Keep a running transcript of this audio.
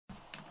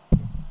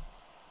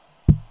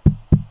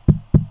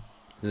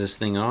Is this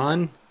thing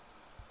on?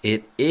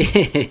 It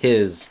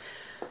is.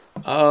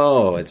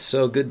 Oh, it's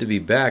so good to be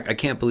back. I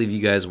can't believe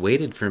you guys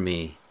waited for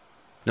me.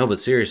 No, but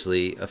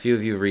seriously, a few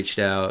of you reached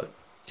out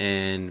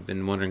and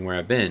been wondering where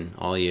I've been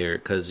all year.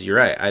 Because you're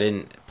right, I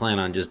didn't plan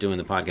on just doing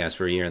the podcast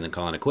for a year and then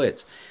calling it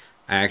quits.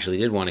 I actually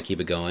did want to keep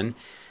it going.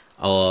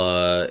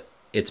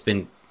 It's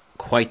been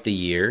quite the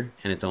year,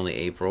 and it's only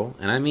April,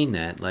 and I mean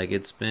that. Like,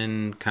 it's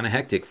been kind of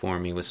hectic for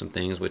me with some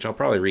things, which I'll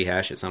probably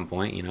rehash at some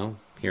point,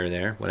 here or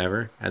there,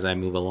 whatever, as I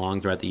move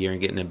along throughout the year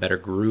and get in a better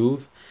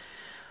groove.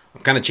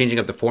 I'm kind of changing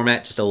up the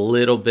format just a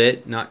little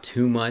bit, not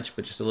too much,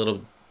 but just a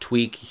little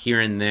tweak here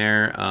and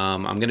there.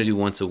 I'm going to do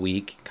once a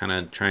week, kind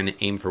of trying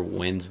to aim for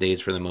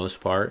Wednesdays for the most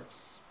part,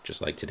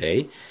 just like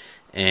today.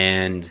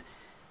 And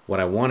what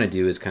I want to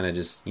do is kind of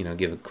just,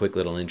 give a quick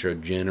little intro,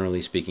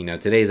 generally speaking. Now,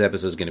 today's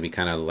episode is going to be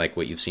kind of like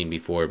what you've seen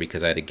before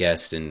because I had a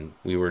guest and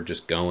we were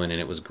just going and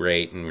it was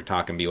great. And we're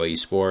talking BYU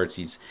sports.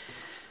 He's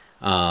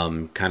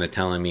kind of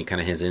telling me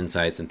kind of his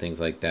insights and things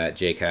like that.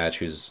 Jake Hatch,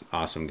 who's an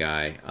awesome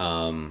guy.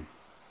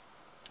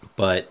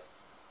 But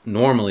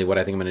normally what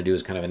I think I'm going to do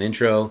is kind of an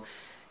intro,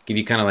 give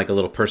you kind of like a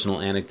little personal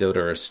anecdote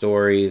or a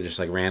story, just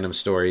like random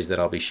stories that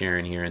I'll be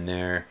sharing here and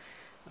there.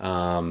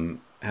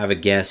 Have a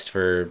guest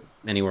for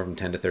anywhere from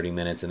 10 to 30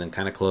 minutes, and then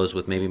kind of close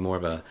with maybe more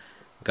of a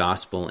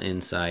gospel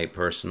insight,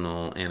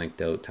 personal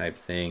anecdote type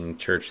thing,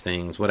 church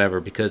things,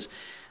 whatever, because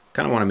I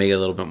kind of want to make it a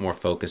little bit more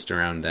focused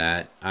around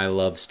that. I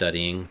love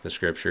studying the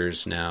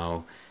scriptures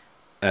now.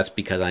 That's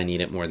because I need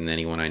it more than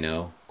anyone I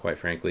know, quite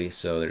frankly,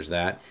 so there's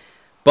that.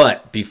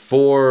 But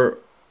before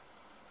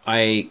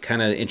I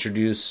kind of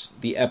introduce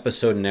the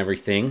episode and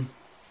everything,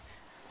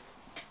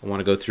 I want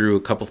to go through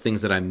a couple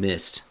things that I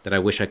missed that I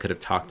wish I could have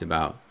talked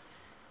about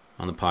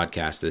on the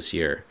podcast this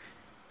year.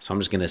 So I'm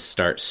just going to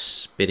start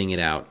spitting it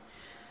out.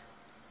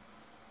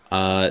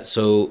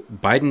 So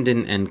Biden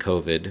didn't end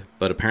COVID,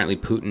 but apparently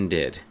Putin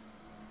did.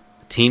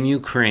 Team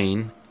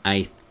Ukraine,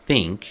 I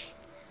think,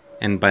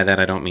 and by that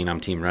I don't mean I'm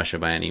Team Russia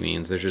by any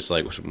means. There's just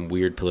like some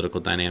weird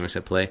political dynamics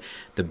at play.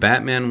 The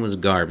Batman was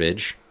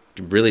garbage.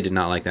 Really did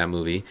not like that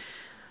movie.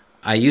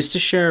 I used to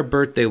share a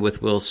birthday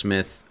with Will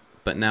Smith,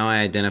 but now I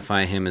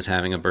identify him as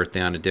having a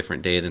birthday on a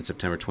different day than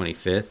September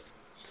 25th.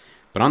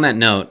 But on that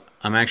note,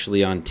 I'm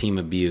actually on team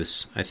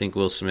abuse. I think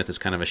Will Smith is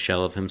kind of a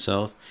shell of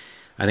himself.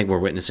 I think we're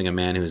witnessing a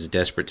man who is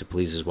desperate to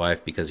please his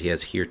wife because he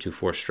has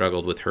heretofore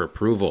struggled with her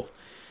approval.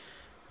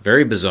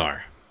 Very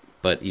bizarre,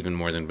 but even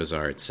more than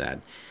bizarre, it's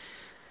sad.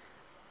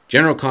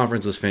 General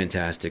Conference was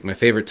fantastic. My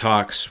favorite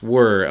talks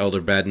were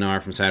Elder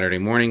Badnar from Saturday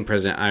morning,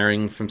 President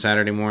Eyring from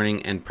Saturday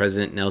morning, and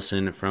President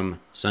Nelson from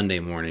Sunday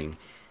morning.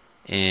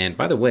 And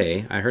by the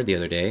way, I heard the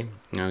other day,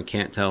 I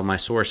can't tell my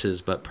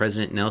sources, but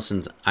President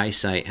Nelson's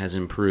eyesight has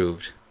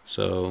improved.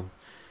 So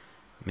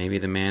maybe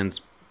the man's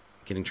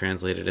getting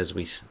translated as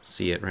we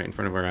see it right in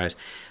front of our eyes.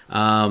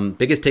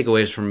 Biggest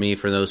takeaways from me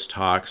for those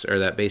talks are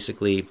that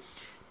basically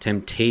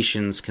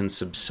temptations can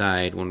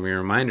subside when we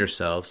remind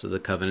ourselves of the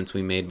covenants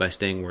we made by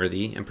staying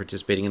worthy and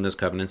participating in those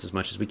covenants as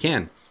much as we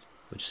can,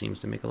 which seems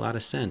to make a lot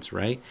of sense,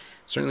 right?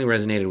 Certainly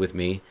resonated with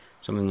me,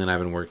 something that I've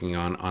been working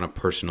on a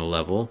personal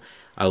level.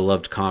 I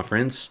loved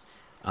conference,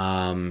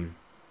 and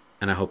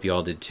I hope you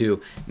all did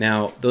too.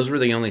 Now, those were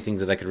the only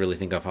things that I could really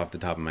think of off the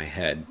top of my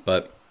head,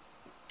 but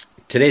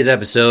today's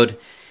episode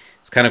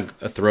is kind of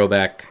a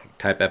throwback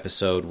type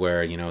episode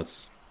where,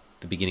 it's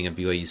the beginning of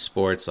BYU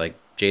sports, like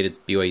jaded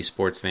BYU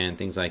sports fan,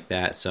 things like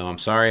that. So I'm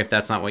sorry if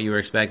that's not what you were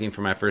expecting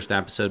for my first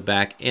episode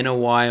back in a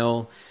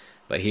while,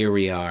 but here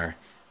we are.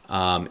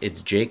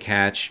 It's Jake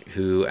Hatch,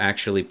 who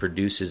actually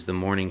produces the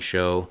morning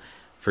show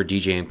for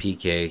DJ and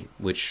PK,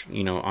 which,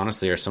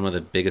 honestly are some of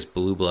the biggest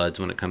blue bloods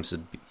when it comes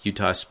to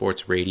Utah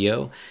sports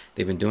radio.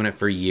 They've been doing it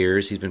for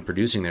years. He's been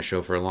producing their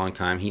show for a long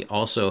time. He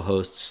also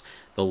hosts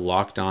the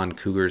Locked On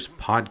Cougars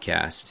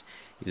podcast.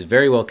 He's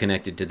very well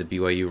connected to the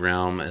BYU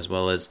realm as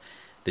well as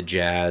the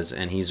Jazz,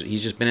 and he's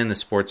just been in the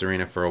sports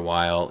arena for a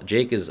while.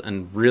 Jake is a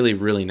really,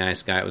 really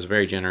nice guy. It was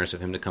very generous of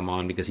him to come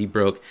on because he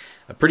broke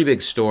a pretty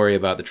big story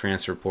about the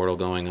transfer portal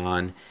going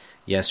on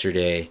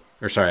yesterday.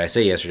 Or sorry, I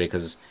say yesterday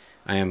because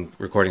I am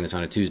recording this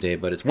on a Tuesday,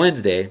 but it's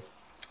Wednesday.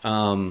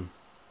 And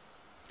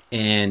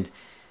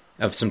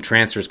of some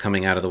transfers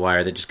coming out of the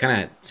wire that just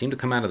kind of seem to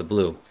come out of the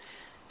blue.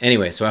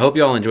 Anyway, so I hope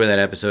you all enjoy that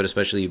episode,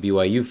 especially you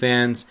BYU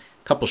fans.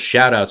 Couple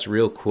shout outs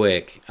real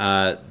quick.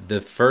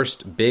 The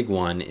first big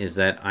one is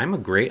that I'm a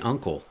great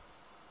uncle.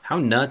 How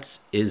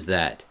nuts is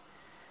that?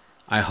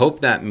 I hope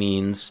that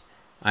means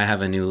I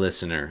have a new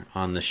listener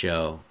on the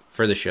show,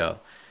 for the show.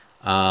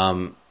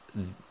 My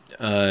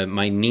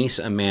niece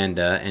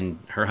Amanda and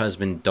her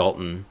husband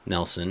Dalton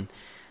Nelson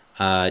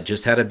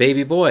just had a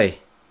baby boy.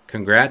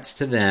 Congrats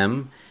to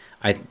them.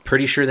 I'm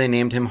pretty sure they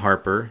named him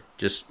Harper.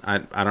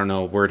 I don't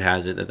know, word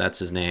has it that that's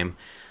his name.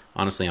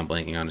 Honestly, I'm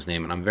blanking on his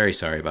name, and I'm very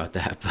sorry about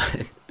that,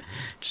 but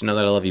just know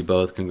that I love you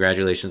both.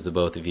 Congratulations to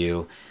both of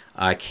you.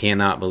 I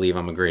cannot believe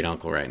I'm a great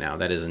uncle right now.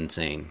 That is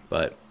insane,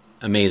 but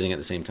amazing at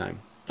the same time.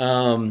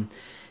 And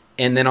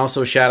then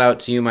also shout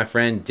out to you, my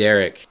friend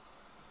Derek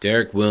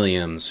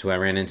Williams, who I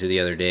ran into the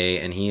other day,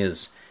 and he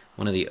is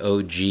one of the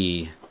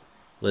OG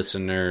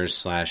listeners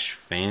slash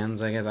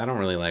fans, I guess. I don't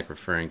really like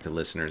referring to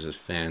listeners as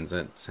fans.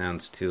 That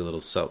sounds a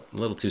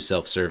little too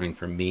self-serving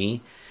for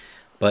me.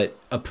 But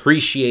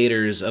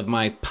appreciators of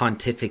my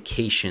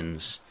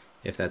pontifications,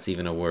 if that's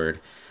even a word.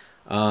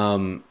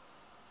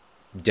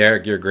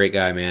 Derek, you're a great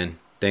guy, man.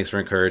 Thanks for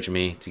encouraging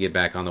me to get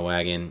back on the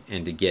wagon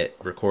and to get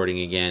recording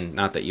again.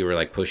 Not that you were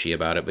like pushy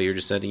about it, but you're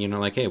just saying,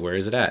 like, hey, where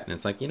is it at? And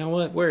it's like, you know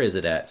what? Where is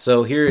it at?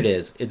 So here it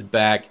is. It's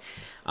back.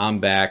 I'm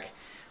back.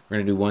 We're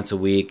going to do once a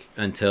week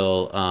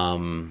until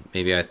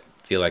maybe I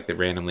feel like that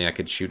randomly I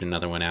could shoot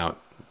another one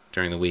out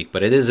during the week.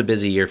 But it is a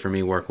busy year for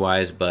me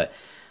work-wise, but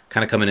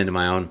kind of coming into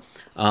my own.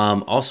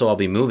 Also, I'll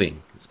be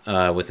moving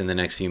within the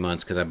next few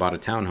months because I bought a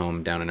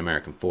townhome down in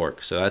American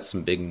Fork. So that's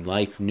some big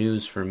life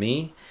news for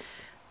me.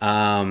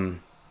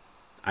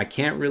 I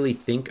can't really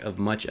think of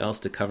much else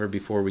to cover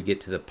before we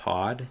get to the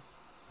pod.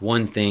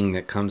 One thing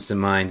that comes to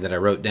mind that I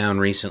wrote down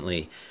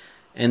recently,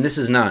 and this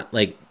is not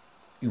like,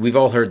 we've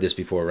all heard this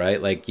before,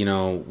 right? Like,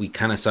 we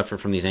kind of suffer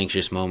from these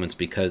anxious moments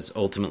because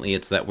ultimately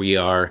it's that we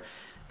are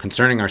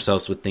concerning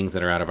ourselves with things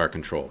that are out of our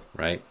control,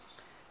 right?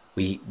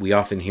 We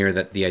often hear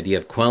that the idea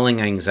of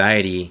quelling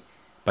anxiety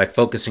by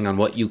focusing on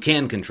what you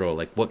can control,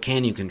 like what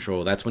can you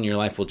control? That's when your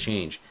life will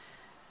change.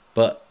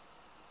 But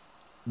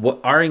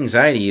what our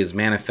anxiety is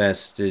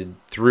manifested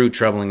through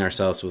troubling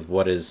ourselves with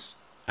what is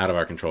out of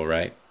our control,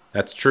 right?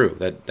 That's true.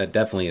 That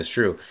definitely is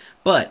true.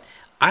 But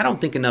I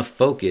don't think enough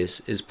focus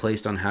is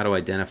placed on how to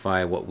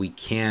identify what we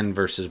can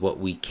versus what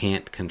we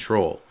can't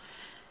control.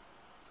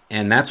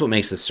 And that's what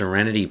makes the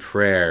Serenity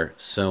Prayer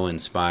so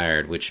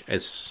inspired, which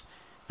is,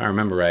 if I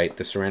remember right,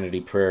 the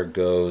Serenity Prayer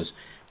goes,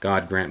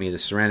 God grant me the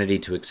serenity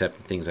to accept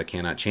the things I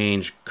cannot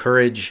change,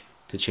 courage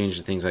to change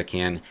the things I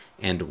can,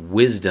 and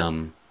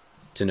wisdom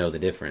to know the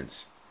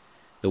difference.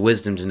 The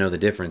wisdom to know the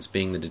difference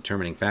being the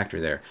determining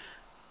factor there.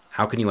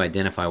 How can you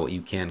identify what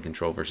you can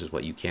control versus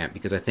what you can't?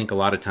 Because I think a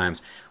lot of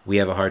times we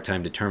have a hard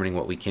time determining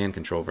what we can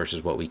control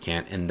versus what we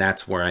can't, and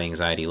that's where our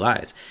anxiety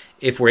lies.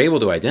 If we're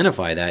able to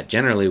identify that,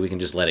 generally we can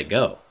just let it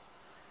go.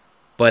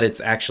 But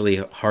it's actually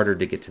harder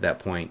to get to that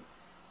point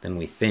than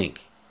we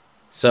think.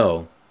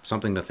 So,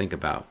 something to think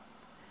about.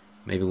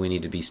 Maybe we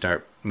need to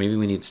start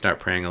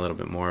praying a little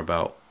bit more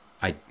about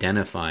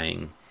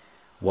identifying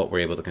what we're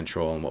able to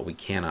control and what we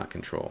cannot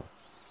control.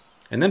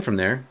 And then from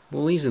there,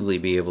 we'll easily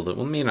be able to,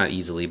 well, maybe not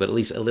easily, but at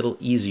least a little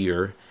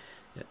easier,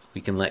 we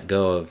can let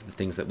go of the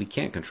things that we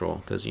can't control.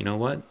 Because you know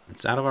what?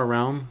 It's out of our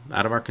realm,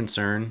 out of our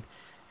concern.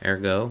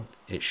 Ergo,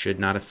 it should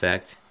not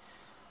affect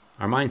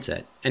our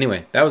mindset.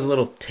 Anyway, that was a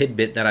little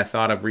tidbit that I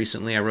thought of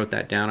recently. I wrote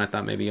that down. I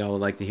thought maybe y'all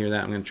would like to hear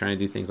that. I'm going to try and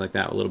do things like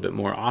that a little bit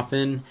more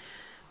often.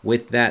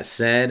 With that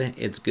said,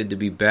 it's good to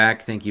be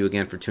back. Thank you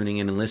again for tuning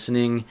in and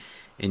listening.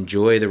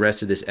 Enjoy the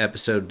rest of this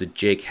episode with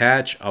Jake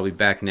Hatch. I'll be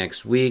back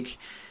next week.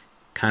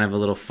 Kind of a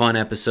little fun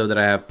episode that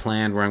I have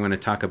planned where I'm going to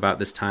talk about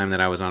this time that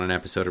I was on an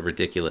episode of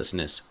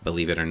Ridiculousness,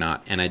 believe it or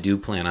not. And I do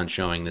plan on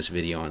showing this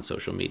video on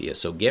social media.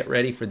 So get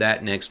ready for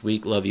that next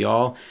week. Love you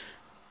all.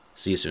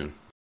 See you soon.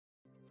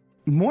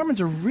 Mormons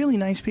are really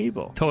nice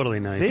people. Totally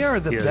nice. They are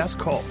the best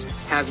cult.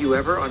 Have you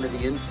ever, under the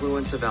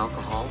influence of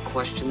alcohol,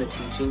 questioned the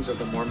teachings of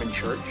the Mormon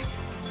Church?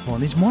 Well,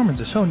 these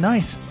Mormons are so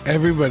nice.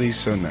 Everybody's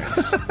so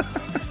nice.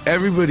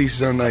 Everybody's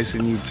so nice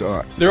in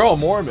Utah. They're all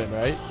Mormon,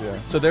 right? Yeah.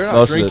 So they're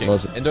not drinking,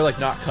 and they're like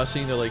not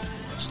cussing. They're like,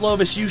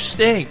 Slovis, you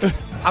stink.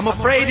 I'm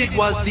afraid it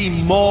was the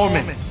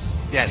Mormons.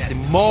 Yes, the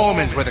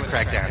Mormons were the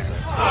correct answer.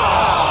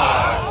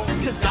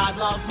 Because God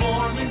loves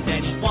Mormons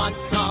and he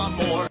wants some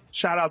more.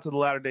 Shout out to the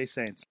Latter-day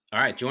Saints. All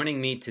right, joining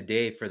me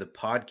today for the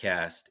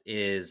podcast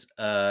is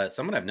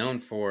someone I've known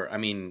for, I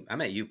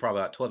met you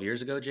probably about 12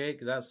 years ago, Jake.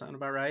 Does that sound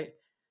about right?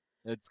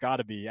 It's got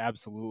to be,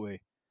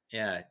 absolutely.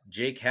 Yeah,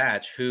 Jake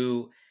Hatch,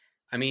 who,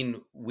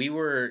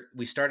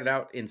 we started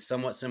out in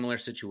somewhat similar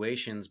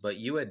situations, but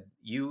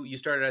you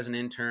started as an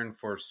intern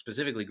for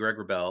specifically Greg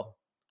Wrubell,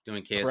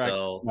 doing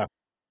KSL, yeah.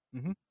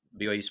 Mm-hmm.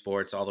 BYU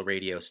Sports, all the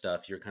radio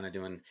stuff. You're kind of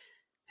doing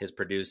his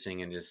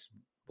producing and just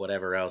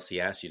whatever else he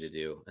asked you to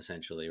do,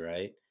 essentially,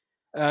 right?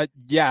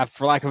 Yeah,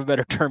 for lack of a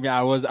better term, yeah,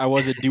 I was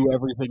a do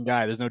everything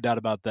guy. There's no doubt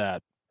about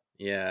that.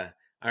 Yeah.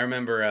 I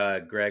remember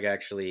Greg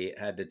actually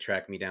had to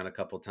track me down a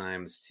couple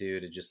times too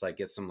to just like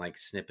get some like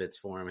snippets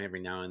for him every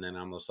now and then.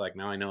 Almost like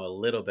now I know a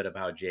little bit of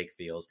how Jake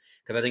feels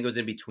because I think it was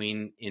in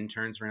between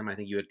interns for him. I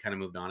think you had kind of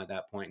moved on at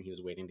that point and he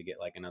was waiting to get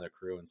like another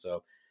crew. And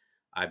so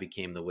I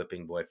became the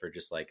whipping boy for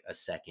just like a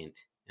second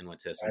and went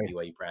to some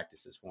BYU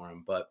practices for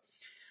him. But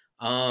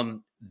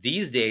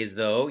these days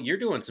though, you're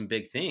doing some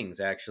big things.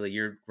 Actually,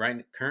 you're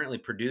currently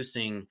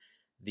producing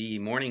the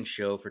morning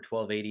show for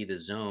 1280 The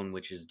Zone,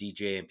 which is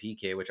DJ and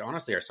PK, which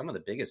honestly are some of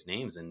the biggest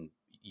names in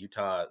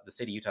Utah, the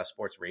state of Utah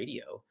sports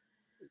radio.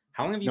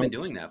 How long have you been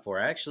doing that for?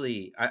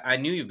 I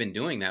knew you've been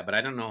doing that, but I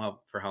don't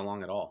know for how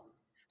long at all.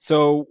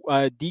 So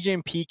DJ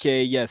and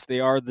PK, yes, they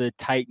are the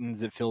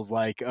titans, it feels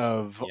like,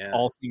 of Yeah.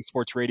 all things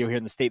sports radio here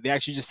in the state. They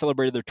actually just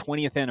celebrated their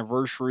 20th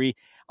anniversary.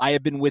 I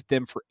have been with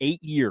them for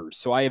 8 years,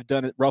 so I have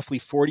done roughly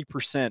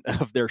 40%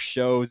 of their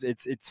shows.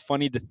 It's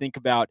funny to think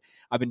about.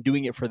 I've been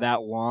doing it for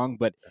that long,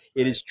 but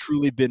it has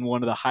truly been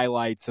one of the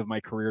highlights of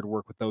my career to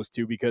work with those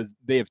two, because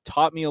they have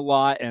taught me a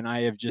lot, and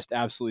I have just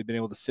absolutely been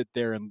able to sit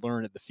there and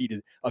learn at the feet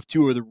of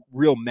two of the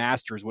real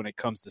masters when it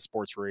comes to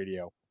sports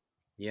radio.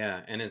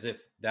 Yeah, and as if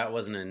that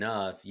wasn't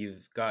enough,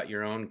 you've got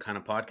your own kind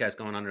of podcast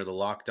going under the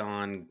Locked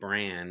On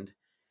brand,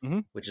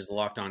 which is the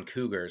Locked On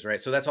Cougars, right?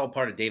 So that's all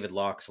part of David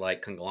Locke's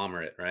like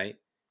conglomerate, right?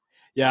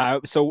 Yeah.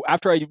 So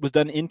after I was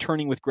done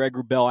interning with Greg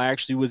Wrubell, I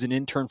actually was an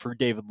intern for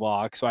David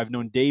Locke. So I've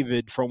known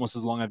David for almost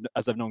as long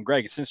as I've known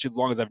Greg, essentially as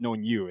long as I've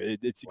known you.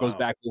 It goes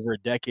back over a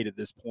decade at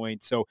this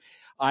point. So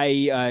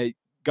I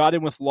got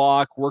in with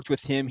Locke, worked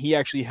with him. He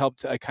actually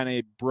helped kind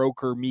of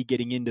broker me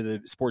getting into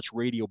the sports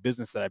radio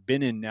business that I've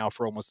been in now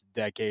for almost a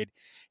decade.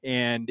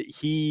 And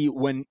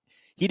when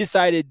he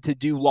decided to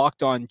do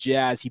Locked On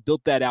Jazz, he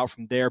built that out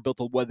from there, built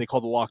what they call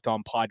the Locked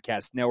On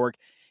Podcast Network.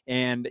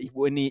 And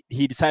when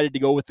he decided to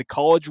go with the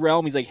college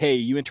realm, he's like, hey,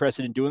 you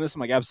interested in doing this? I'm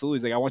like, absolutely.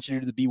 He's like, I want you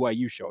to do the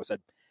BYU show. I said,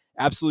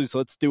 absolutely. So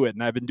let's do it.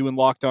 And I've been doing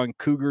Locked On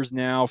Cougars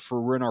now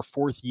we're in our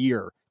 4th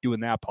year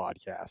doing that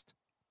podcast.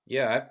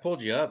 Yeah, I've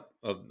pulled you up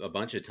a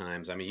bunch of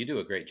times. I mean, you do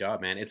a great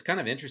job, man. It's kind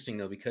of interesting,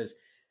 though, because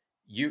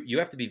you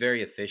have to be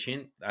very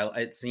efficient.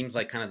 It seems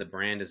like kind of the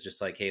brand is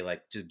just like, hey,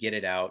 like, just get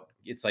it out.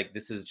 It's like,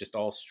 this is just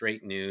all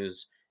straight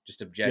news,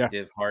 just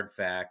objective, hard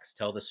facts,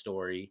 tell the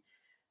story.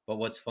 But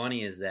what's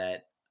funny is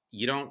that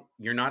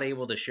you're not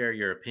able to share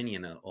your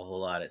opinion a whole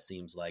lot. It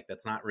seems like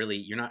that's not really,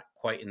 you're not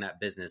quite in that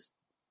business,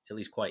 at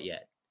least quite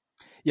yet.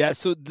 Yeah,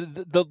 so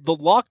the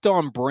Locked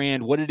On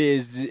brand, what it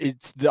is,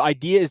 it's the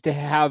idea is to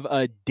have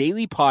a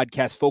daily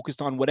podcast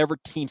focused on whatever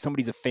team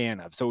somebody's a fan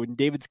of. So in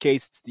David's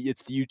case,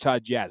 it's the Utah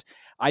Jazz.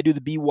 I do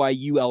the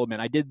BYU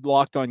element. I did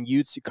Locked On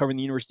Utes, covering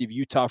the University of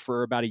Utah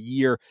for about a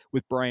year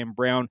with Brian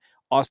Brown.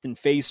 Austin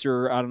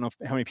Facer, I don't know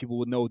how many people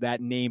would know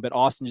that name, but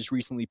Austin just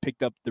recently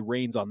picked up the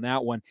reins on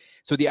that one.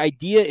 So the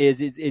idea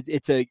is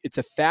it's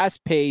a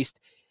fast-paced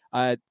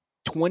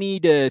 20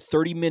 to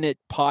 30-minute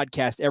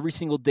podcast every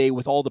single day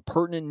with all the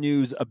pertinent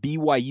news a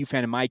BYU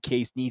fan, in my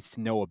case, needs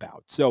to know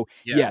about. So,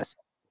 yes,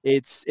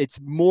 it's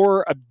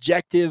more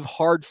objective,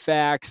 hard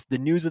facts, the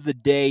news of the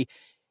day.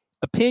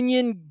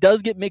 Opinion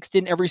does get mixed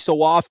in every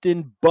so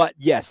often, but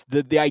yes,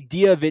 the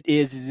idea of it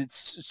is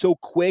it's so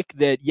quick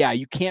that,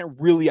 you can't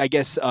really, I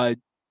guess,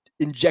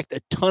 inject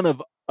a ton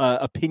of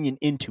opinion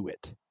into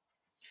it.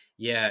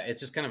 Yeah, it's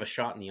just kind of a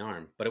shot in the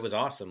arm, but it was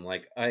awesome.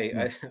 Like I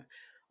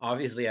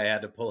obviously I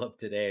had to pull up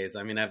today's.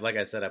 I mean, like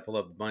I said, I pulled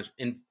up a bunch.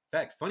 In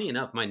fact, funny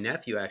enough, my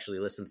nephew actually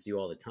listens to you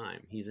all the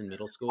time. He's in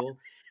middle school,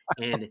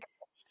 and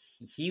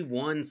he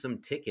won some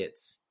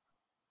tickets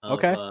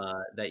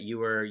that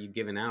you've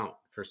given out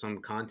for some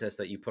contest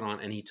that you put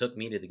on, and he took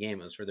me to the game.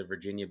 It was for the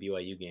Virginia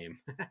BYU game.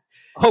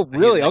 Oh,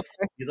 really?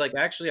 He's like,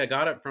 actually, I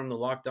got it from the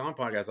Locked On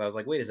podcast. I was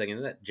like, wait a second,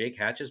 is that Jake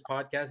Hatch's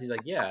podcast? He's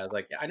like, yeah. I was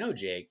like, I know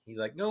Jake. He's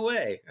like, no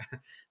way.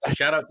 So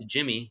shout out to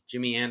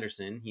Jimmy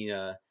Anderson. He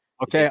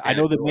okay, I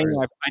know the name.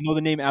 I know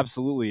the name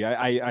absolutely.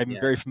 I'm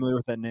very familiar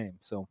with that name.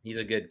 So he's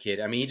a good kid.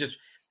 I mean,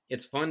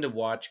 it's fun to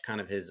watch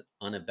kind of his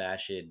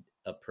unabashed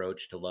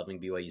approach to loving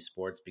BYU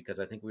sports, because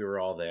I think we were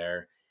all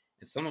there,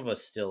 and some of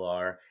us still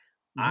are.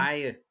 Mm-hmm.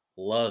 I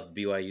love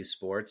BYU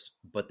sports,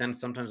 but then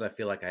sometimes I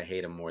feel like I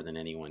hate them more than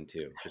anyone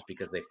too, just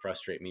because they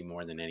frustrate me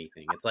more than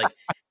anything.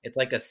 It's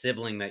like a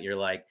sibling that you're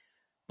like,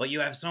 but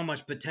you have so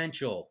much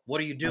potential. What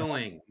are you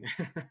doing?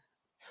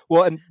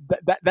 Well, and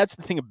that's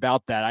the thing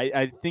about that.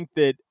 I think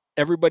that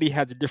everybody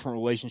has a different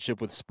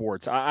relationship with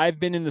sports. I've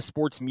been in the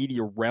sports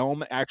media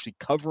realm actually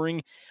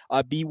covering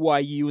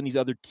BYU and these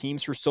other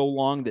teams for so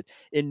long that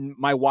in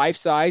my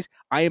wife's eyes,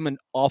 I am an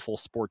awful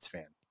sports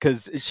fan.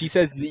 Because she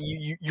says that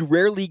you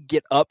rarely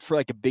get up for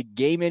like a big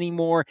game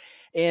anymore.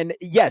 And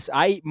yes,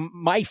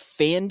 my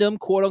fandom,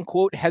 quote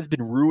unquote, has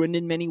been ruined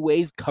in many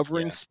ways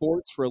covering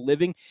sports for a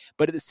living.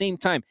 But at the same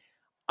time,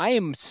 I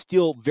am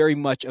still very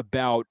much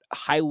about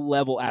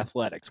high-level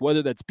athletics,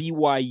 whether that's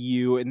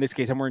BYU. In this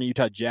case, I'm wearing a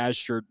Utah Jazz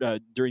shirt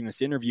during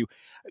this interview.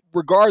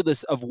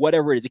 Regardless of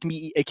whatever it is, it can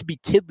be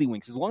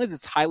tiddlywinks. As long as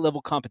it's high-level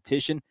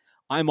competition,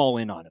 I'm all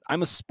in on it.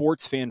 I'm a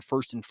sports fan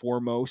first and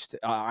foremost.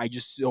 I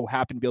just so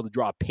happen to be able to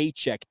draw a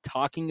paycheck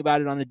talking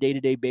about it on a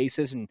day-to-day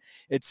basis, and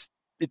it's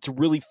a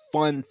really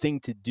fun thing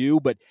to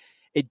do. But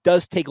it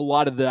does take a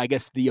lot of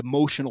the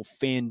emotional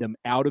fandom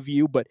out of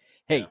you. But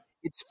hey,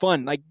 it's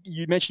fun. Like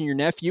you mentioned, your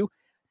nephew.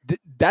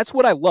 That's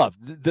what I love.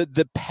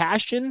 The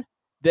passion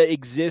that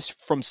exists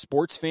from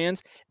sports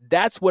fans,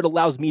 that's what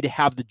allows me to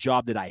have the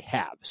job that I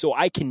have. So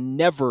I can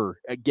never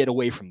get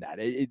away from that.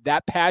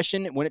 That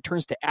passion, when it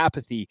turns to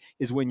apathy,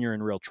 is when you're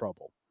in real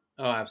trouble.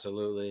 Oh,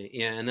 absolutely.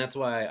 Yeah, and that's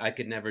why I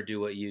could never do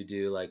what you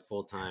do like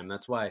full time.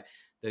 That's why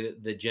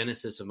the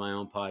genesis of my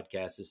own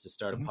podcast is to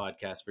start a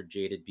podcast for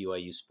jaded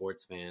BYU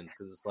sports fans,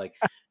 because it's like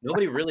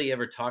nobody really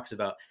ever talks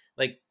about,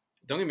 like,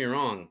 don't get me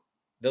wrong,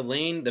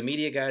 the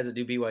media guys that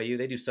do BYU,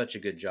 they do such a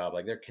good job.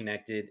 Like, they're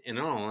connected. And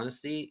in all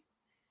honesty,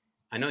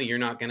 I know you're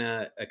not going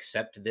to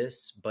accept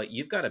this, but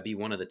you've got to be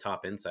one of the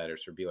top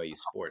insiders for BYU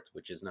sports,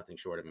 which is nothing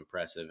short of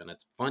impressive. And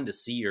it's fun to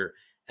see your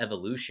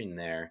evolution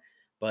there.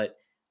 But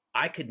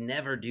I could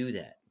never do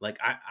that. Like,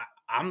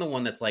 I'm the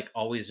one that's like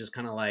always just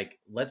kind of like,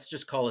 let's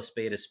just call a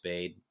spade a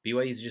spade.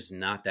 BYU is just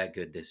not that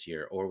good this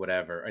year or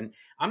whatever. And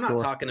I'm not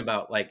talking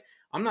about like,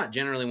 I'm not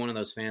generally one of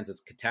those fans that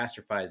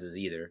catastrophizes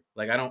either.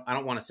 Like, I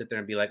don't want to sit there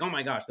and be like, oh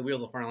my gosh, the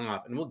wheels are falling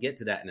off. And we'll get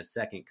to that in a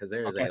second because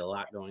there is a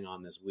lot going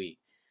on this week.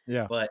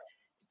 Yeah. But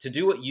to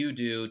do what you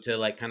do, to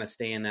like kind of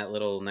stay in that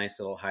nice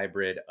little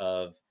hybrid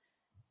of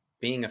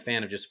being a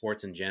fan of just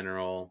sports in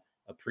general,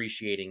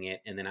 appreciating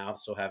it, and then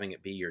also having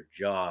it be your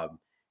job,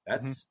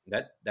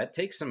 that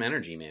takes some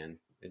energy, man.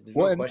 There's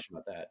no question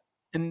about that.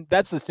 And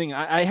that's the thing.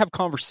 I have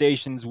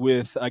conversations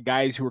with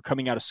guys who are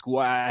coming out of school.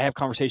 I have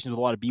conversations with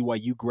a lot of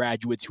BYU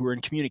graduates who are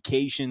in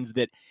communications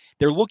that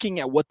they're looking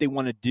at what they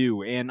want to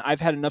do. And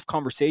I've had enough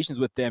conversations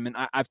with them, and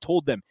I've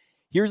told them,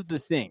 here's the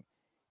thing.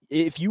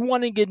 If you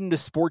want to get into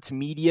sports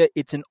media,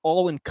 it's an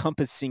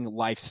all-encompassing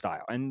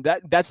lifestyle. And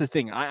that's the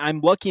thing. I'm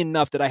lucky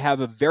enough that I have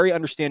a very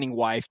understanding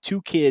wife,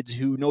 2 kids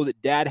who know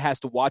that dad has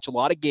to watch a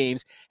lot of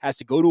games, has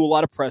to go to a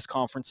lot of press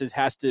conferences,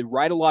 has to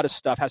write a lot of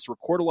stuff, has to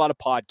record a lot of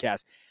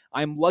podcasts.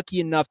 I'm lucky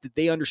enough that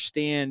they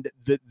understand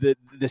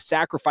the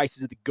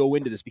sacrifices that go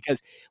into this, because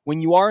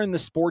when you are in the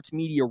sports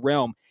media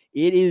realm,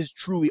 it is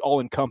truly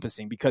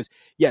all-encompassing because,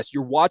 yes,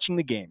 you're watching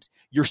the games.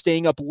 You're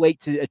staying up late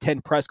to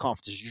attend press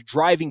conferences. You're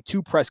driving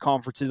to press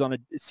conferences on a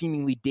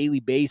seemingly daily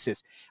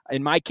basis.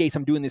 In my case,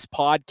 I'm doing this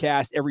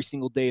podcast every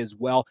single day as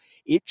well.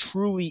 It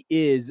truly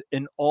is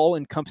an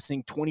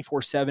all-encompassing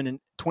 24/7 and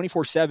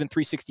 24/7,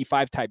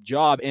 365 type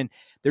job. And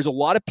there's a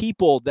lot of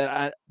people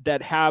that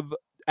have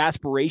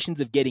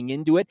aspirations of getting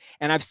into it.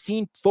 And I've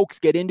seen folks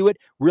get into it,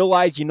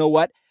 realize, you know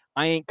what,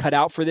 I ain't cut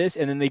out for this,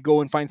 and then they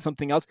go and find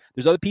something else.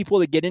 There's other people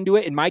that get into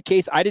it. In my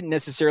case, I didn't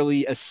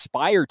necessarily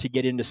aspire to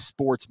get into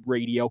sports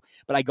radio,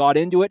 but I got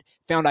into it,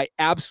 found I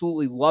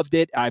absolutely loved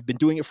it. I've been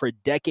doing it for a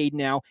decade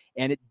now,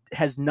 and it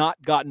has not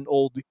gotten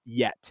old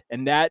yet.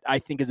 And that, I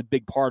think, is a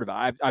big part of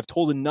it. I've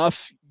told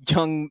enough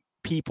young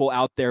people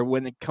out there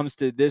when it comes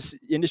to this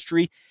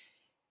industry,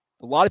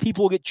 a lot of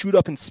people will get chewed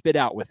up and spit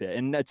out with it.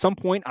 And at some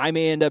point, I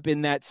may end up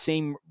in that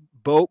same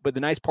boat. But the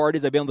nice part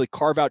is I've been able to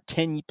carve out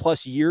 10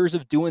 plus years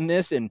of doing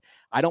this, and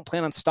I don't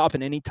plan on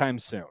stopping anytime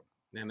soon.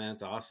 Yeah, man,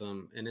 that's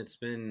awesome. And it's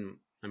been,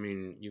 I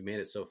mean, you've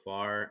made it so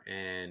far,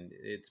 and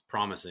it's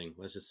promising.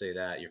 Let's just say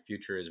that your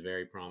future is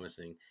very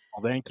promising.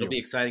 Well, thank you. It'll be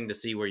exciting to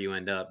see where you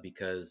end up,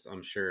 because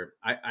I'm sure,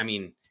 I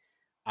mean,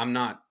 I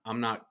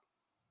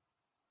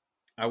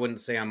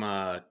wouldn't say I'm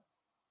a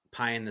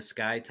pie in the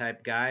sky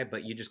type guy,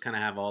 but you just kind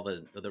of have all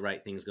the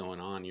right things going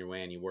on your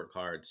way, and you work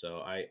hard.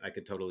 So I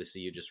could totally see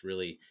you just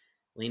really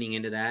leaning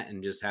into that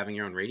and just having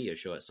your own radio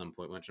show at some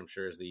point, which I'm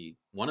sure is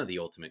one of the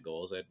ultimate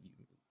goals,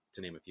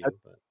 to name a few.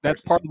 But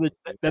that's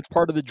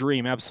part of the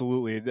dream.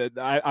 Absolutely.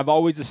 I've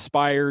always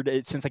aspired,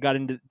 since I got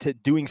into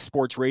doing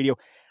sports radio.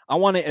 I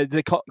want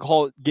to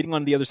call it getting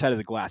on the other side of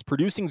the glass.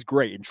 Producing's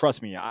great, and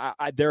trust me,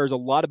 there's a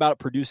lot about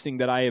producing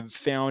that I have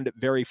found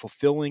very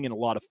fulfilling and a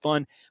lot of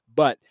fun.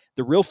 But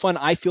the real fun,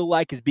 I feel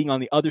like, is being on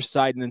the other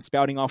side and then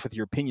spouting off with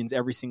your opinions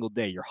every single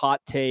day. Your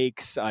hot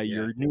takes,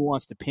 your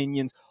nuanced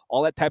opinions,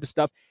 all that type of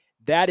stuff.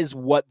 That is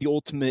what the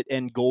ultimate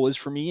end goal is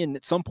for me. And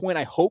at some point,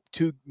 I hope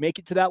to make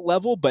it to that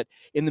level. But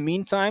in the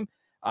meantime,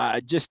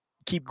 just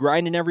keep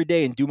grinding every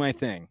day and do my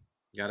thing.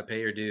 You got to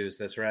pay your dues.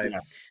 That's right. Yeah.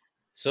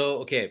 So,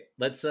 okay,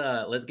 let's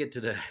get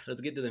to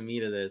the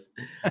meat of this.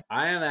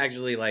 I am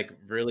actually like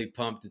really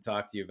pumped to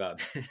talk to you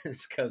about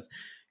this because,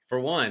 for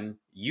one,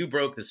 you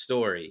broke the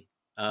story.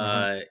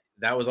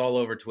 That was all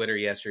over Twitter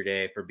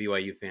yesterday for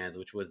BYU fans,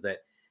 which was that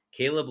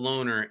Caleb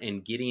Lohner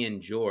and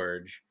Gideon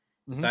George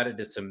decided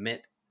to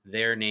submit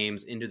their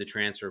names into the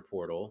transfer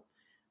portal.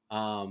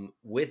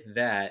 With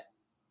that,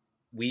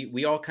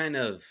 we all kind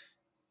of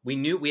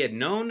we had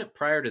known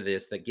prior to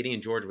this that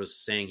Gideon George was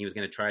saying he was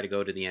going to try to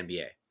go to the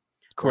NBA.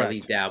 Correct. Or at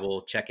least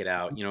dabble, check it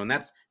out, and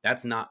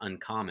that's not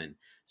uncommon.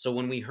 So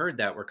when we heard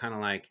that, we're kind of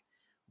like,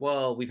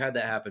 well, we've had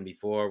that happen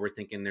before. We're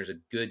thinking there's a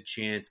good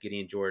chance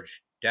Gideon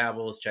George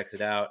dabbles, checks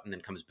it out, and then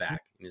comes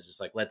back. And it's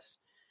just like, let's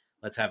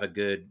have a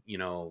good,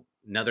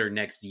 another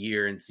next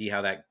year and see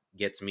how that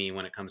gets me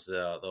when it comes to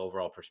the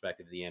overall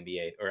perspective of the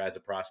NBA or as a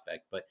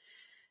prospect. But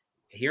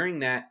hearing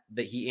that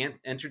he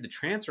entered the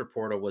transfer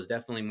portal was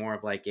definitely more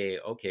of like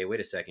okay, wait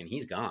a second,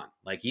 he's gone.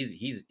 Like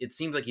it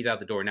seems like he's out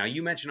the door. Now,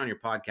 you mentioned on your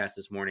podcast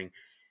this morning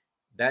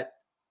that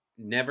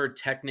never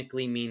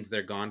technically means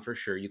they're gone for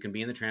sure. You can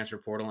be in the transfer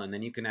portal and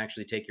then you can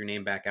actually take your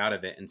name back out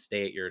of it and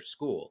stay at your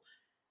school.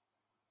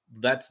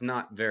 That's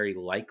not very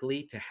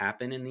likely to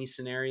happen in these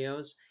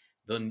scenarios.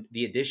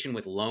 The addition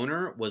with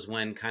Lohner was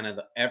when kind of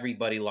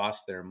everybody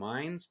lost their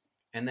minds.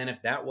 And then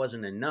if that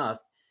wasn't enough,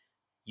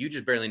 you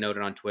just barely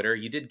noted on Twitter,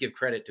 you did give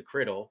credit to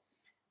Criddle.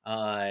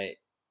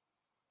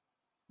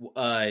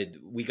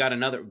 We got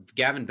another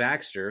Gavin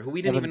Baxter, who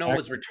we didn't even know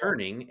was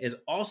returning, is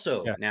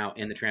also now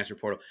in the transfer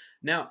portal.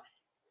 Now,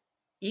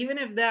 even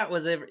if that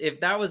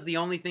was the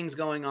only things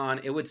going on,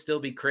 it would still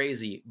be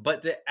crazy.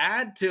 But to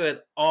add to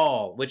it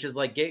all, which is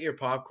like, get your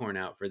popcorn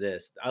out for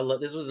this.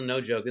 This was a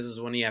no joke. This is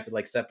when you have to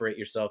like separate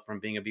yourself from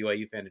being a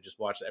BYU fan to just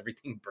watch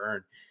everything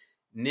burn.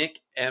 Nick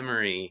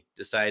Emery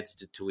decides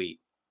to tweet.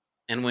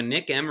 And when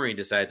Nick Emery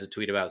decides to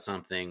tweet about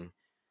something,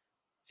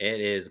 it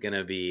is going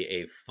to be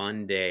a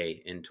fun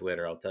day in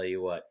Twitter, I'll tell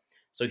you what.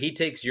 So he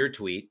takes your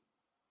tweet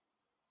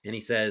and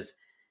he says,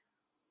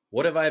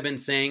 "What have I been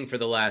saying for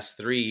the last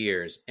 3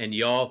 years? And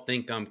y'all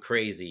think I'm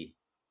crazy.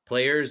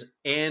 Players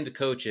and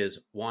coaches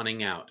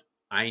wanting out.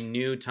 I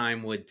knew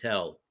time would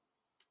tell.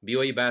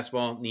 BYU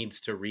basketball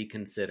needs to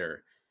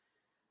reconsider."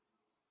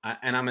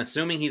 And I'm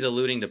assuming he's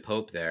alluding to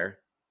Pope there.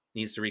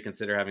 Needs to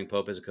reconsider having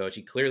Pope as a coach.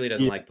 He clearly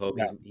doesn't like Pope.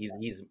 Yeah.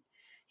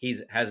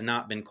 He's has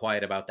not been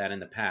quiet about that in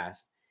the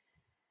past.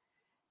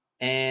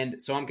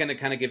 And so I'm going to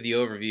kind of give the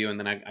overview, and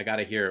then I got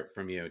to hear it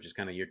from you, just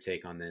kind of your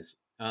take on this.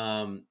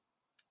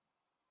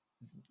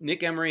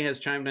 Nick Emery has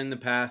chimed in the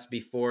past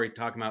before,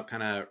 talking about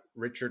kind of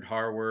Richard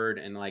Harward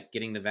and like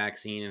getting the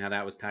vaccine and how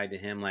that was tied to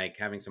him, like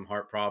having some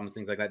heart problems,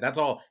 things like that. That's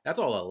all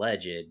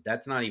alleged.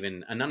 That's not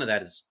even, none of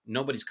that is,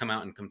 nobody's come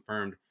out and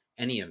confirmed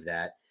any of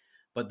that.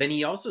 But then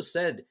he also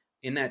said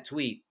in that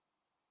tweet,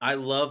 "I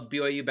love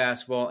BYU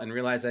basketball and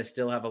realize I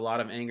still have a lot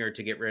of anger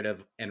to get rid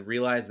of, and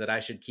realize that I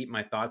should keep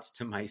my thoughts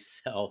to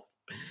myself.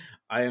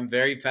 I am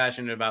very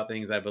passionate about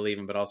things I believe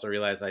in, but also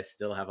realize I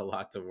still have a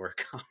lot to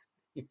work on."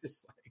 You're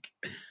just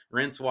like,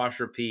 rinse, wash,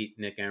 repeat,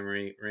 Nick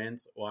Emery.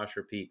 Rinse, wash,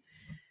 repeat.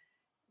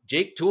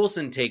 Jake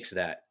Toolson takes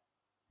that.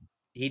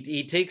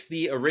 He takes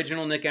the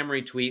original Nick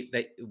Emery tweet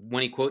that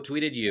when he quote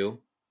tweeted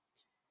you,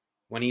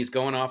 when he's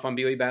going off on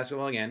BYU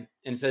basketball again,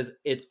 and says,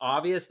 "It's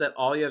obvious that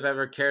all you have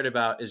ever cared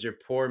about is your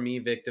poor me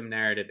victim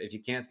narrative. If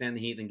you can't stand the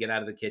heat, then get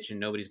out of the kitchen.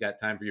 Nobody's got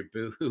time for your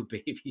boo-hoo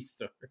baby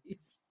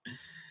stories."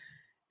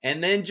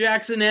 And then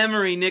Jackson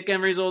Emery, Nick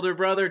Emery's older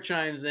brother,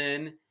 chimes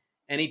in,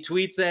 and he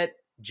tweets at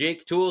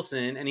Jake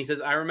Toolson, and he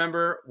says, "I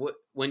remember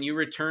when you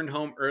returned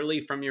home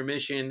early from your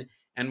mission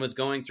and was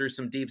going through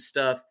some deep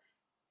stuff.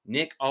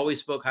 Nick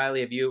always spoke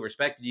highly of you,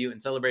 respected you, and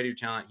celebrated your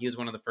talent. He was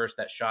one of the first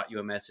that shot you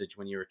a message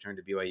when you returned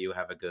to BYU.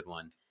 Have a good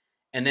one."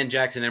 And then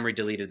Jackson Emery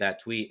deleted that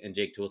tweet, and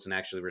Jake Toolson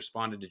actually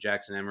responded to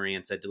Jackson Emery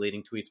and said,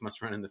 "Deleting tweets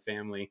must run in the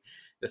family.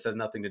 This has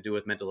nothing to do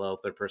with mental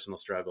health or personal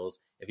struggles.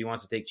 If he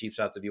wants to take cheap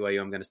shots at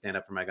BYU, I'm going to stand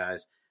up for my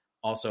guys.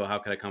 Also, how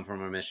could I come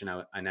from a mission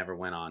I never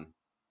went on?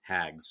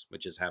 HAGS,"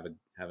 which is have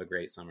a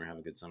great summer, have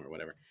a good summer,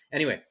 whatever.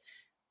 Anyway,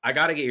 I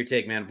got to get your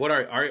take, man. What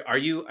are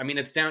you? I mean,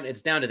 it's down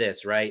to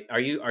this, right?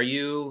 Are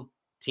you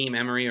Team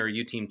Emery or are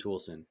you Team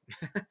Toolson?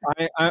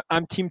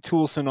 I'm Team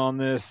Toolson on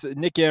this.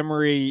 Nick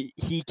Emery,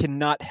 he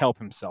cannot help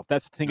himself.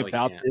 That's the thing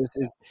about this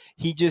is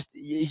he just,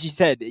 as you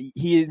said,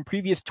 he in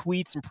previous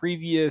tweets and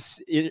previous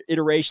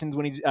iterations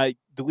when he's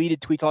deleted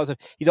tweets, all that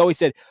stuff, he's always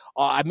said,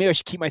 maybe I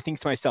should keep my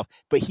things to myself.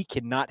 But he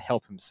cannot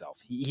help himself.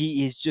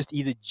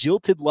 He's a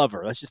jilted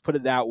lover. Let's just put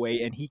it that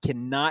way. And he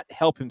cannot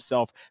help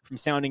himself from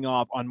sounding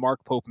off on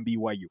Mark Pope and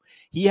BYU.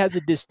 He has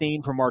a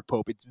disdain for Mark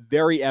Pope. It's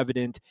very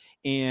evident.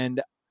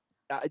 And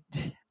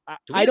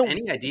do we have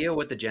any idea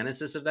what the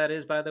genesis of that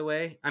is, by the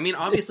way? I mean,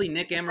 obviously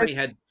Nick Emery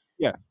had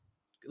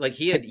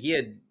he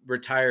had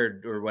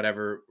retired or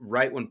whatever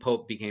right when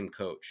Pope became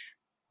coach.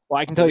 Well,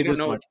 I can tell you this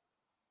much.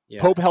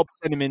 Yeah. Pope helped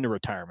send him into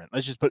retirement.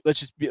 Let's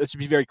just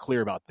be very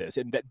clear about this.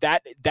 And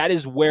that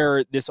is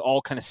where this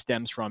all kind of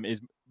stems from, is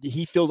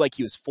he feels like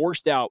he was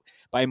forced out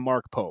by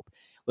Mark Pope.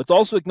 Let's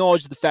also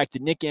acknowledge the fact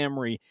that Nick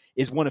Emery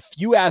is one of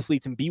few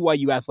athletes in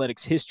BYU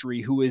athletics history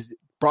who is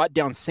brought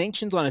down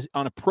sanctions on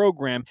a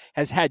program,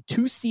 has had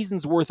 2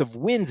 seasons worth of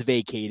wins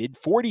vacated,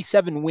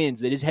 47 wins,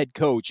 that his head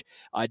coach,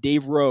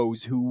 Dave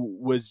Rose, who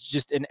was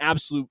just an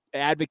absolute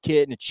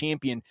advocate and a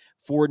champion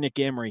for Nick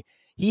Emery,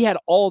 he had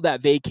all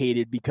that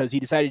vacated because he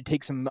decided to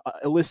take some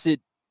illicit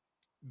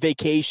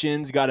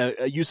vacations, got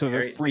a use of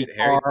a free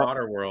car. Harry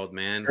Potter world,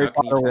 man. Harry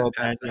Potter world,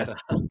 man. Yes.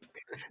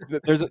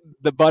 There's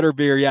the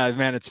butterbeer. Yeah,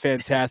 man, it's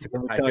fantastic.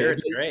 I hear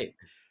it's great.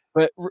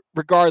 But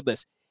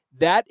regardless,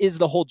 that is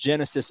the whole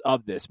genesis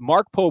of this.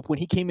 Mark Pope, when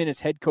he came in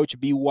as head coach of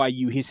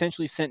BYU, he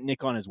essentially sent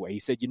Nick on his way. He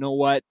said, "You know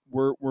what?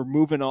 We're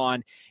moving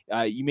on.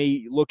 You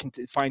may look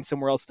to find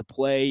somewhere else to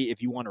play if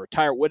you want to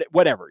retire,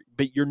 whatever.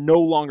 But you're no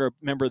longer a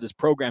member of this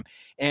program."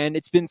 And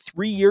it's been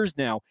 3 years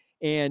now,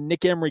 and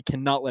Nick Emery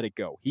cannot let it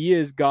go. He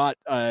has got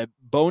a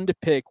bone to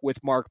pick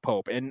with Mark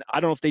Pope. And I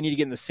don't know if they need to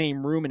get in the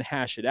same room and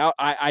hash it out.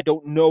 I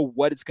don't know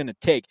what it's going to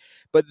take.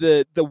 But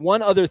the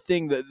one other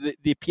thing,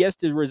 the pièce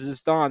de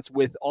résistance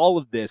with all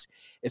of this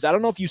is, I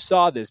don't know if you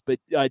saw this, but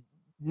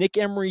Nick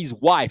Emery's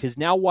wife, his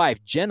now wife,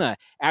 Jenna,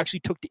 actually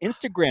took to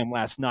Instagram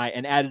last night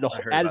and added a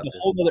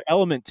whole other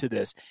element to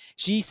this.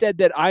 She said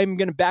that I'm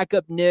going to back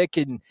up Nick,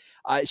 and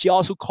she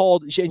also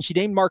she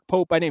named Mark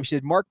Pope by name. She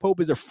said Mark Pope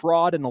is a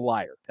fraud and a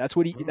liar. That's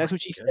what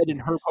she said in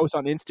her post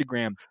on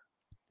Instagram.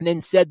 And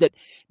then said that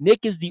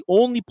Nick is the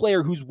only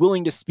player who's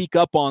willing to speak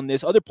up on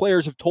this. Other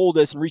players have told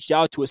us and reached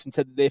out to us and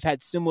said that they've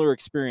had similar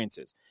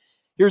experiences.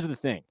 Here's the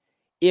thing.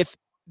 If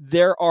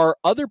there are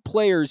other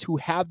players who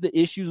have the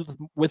issues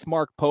with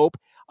Mark Pope.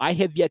 I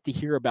have yet to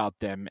hear about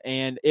them.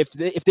 And if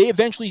they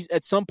eventually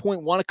at some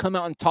point want to come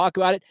out and talk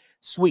about it,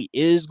 sweet.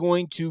 It is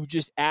going to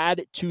just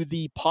add to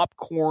the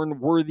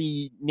popcorn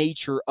worthy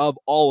nature of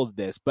all of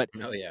this. But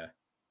oh yeah,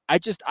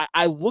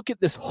 I look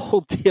at this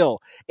whole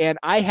deal, and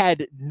I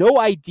had no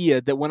idea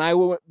that when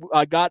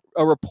I got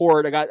a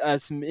report, I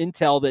got some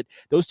intel that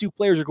those two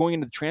players are going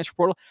into the transfer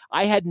portal.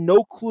 I had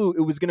no clue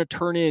it was going to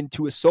turn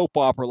into a soap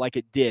opera like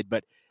it did.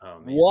 But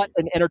what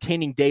an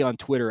entertaining day on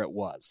Twitter it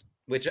was.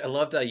 Which I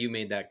loved how you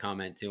made that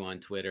comment too on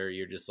Twitter.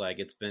 You're just like,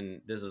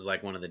 this is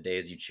like one of the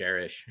days you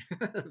cherish.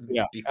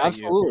 Yeah,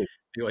 absolutely.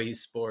 BYU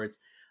sports.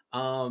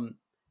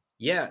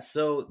 Yeah,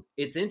 so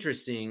it's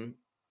interesting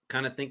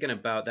kind of thinking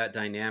about that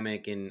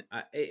dynamic. And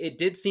it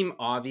did seem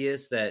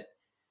obvious that,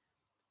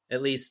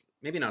 at least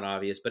maybe not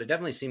obvious, but it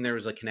definitely seemed there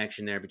was a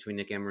connection there between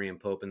Nick Emery and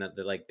Pope, and that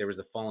there was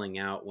a falling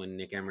out when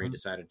Nick Emery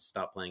decided to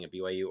stop playing at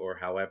BYU, or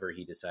however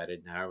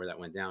that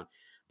went down.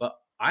 But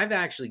I've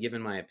actually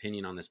given my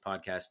opinion on this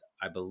podcast.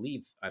 I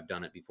believe I've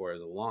done it before. It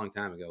was a long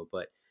time ago,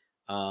 but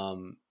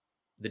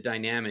the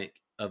dynamic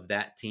of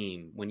that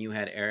team when you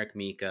had Eric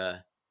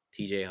Mika,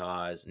 TJ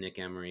Haws, Nick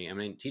Emery. I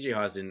mean, TJ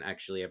Haws didn't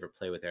actually ever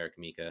play with Eric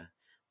Mika,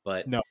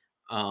 but no.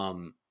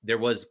 There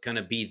was going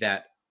to be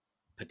that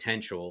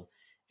potential,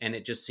 and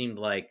it just seemed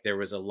like there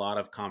was a lot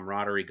of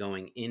camaraderie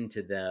going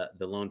into the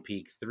Lone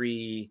Peak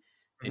 3,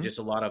 and just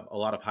a lot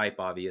of hype.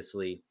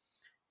 Obviously,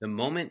 the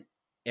moment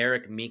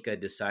Eric Mika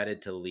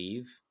decided to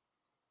leave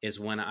is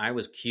when I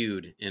was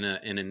cued in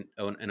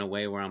a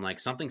way where I'm like,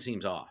 something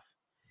seems off.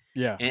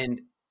 Yeah.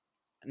 And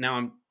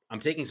now I'm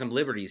taking some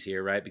liberties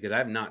here, right? Because I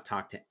have not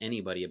talked to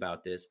anybody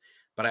about this,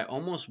 but I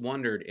almost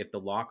wondered if the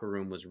locker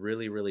room was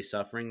really, really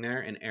suffering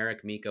there. And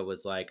Eric Mika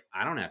was like,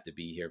 I don't have to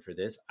be here for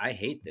this. I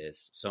hate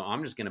this. So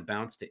I'm just going to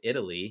bounce to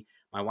Italy.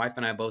 My wife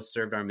and I both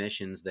served our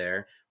missions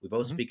there. We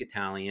both speak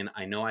Italian.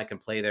 I know I can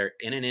play there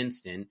in an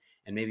instant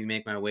and maybe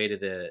make my way to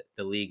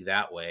the league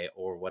that way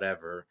or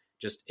whatever.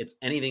 Just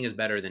anything is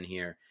better than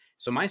here.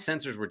 So my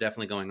sensors were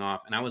definitely going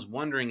off. And I was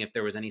wondering if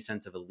there was any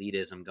sense of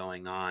elitism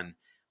going on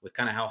with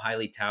kind of how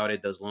highly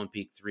touted those Lone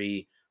Peak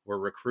 3 were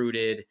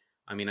recruited.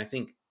 I mean, I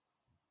think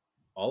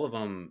all of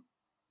them,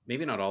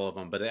 maybe not all of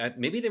them, but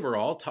maybe they were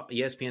all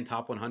ESPN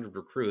top 100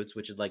 recruits,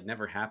 which had like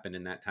never happened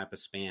in that type of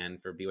span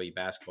for BYU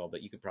basketball,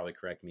 but you could probably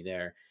correct me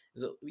there.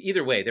 So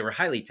either way, they were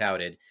highly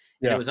touted,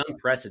 and it was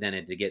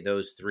unprecedented to get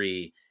those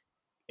 3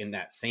 in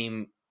that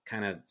same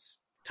kind of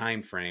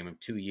time frame of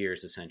 2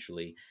 years,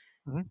 essentially.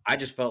 I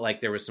just felt like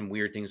there was some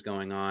weird things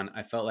going on.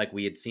 I felt like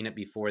we had seen it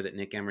before, that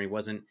Nick Emery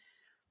wasn't,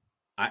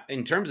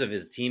 in terms of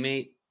his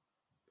teammate,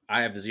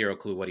 I have zero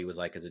clue what he was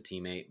like as a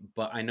teammate,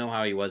 but I know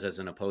how he was as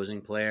an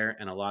opposing player.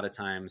 And a lot of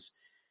times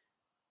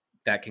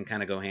that can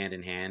kind of go hand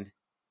in hand.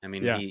 I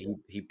mean,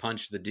 he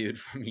punched the dude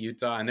from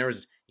Utah, and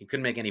you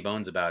couldn't make any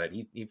bones about it.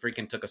 He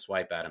freaking took a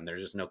swipe at him.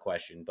 There's just no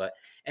question. But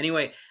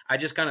anyway, I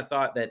just kind of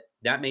thought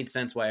that made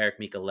sense why Eric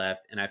Mika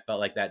left. And I felt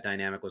like that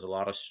dynamic was a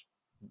lot of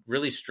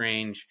really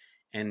strange,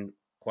 and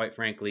quite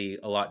frankly,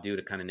 a lot due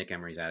to kind of Nick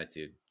Emery's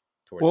attitude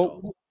towards it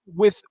all.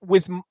 With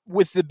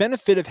the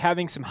benefit of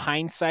having some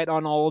hindsight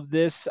on all of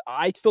this,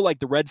 I feel like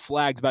the red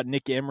flags about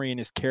Nick Emery and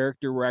his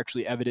character were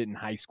actually evident in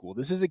high school.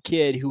 This is a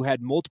kid who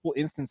had multiple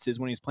instances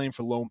when he was playing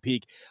for Lone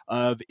Peak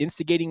of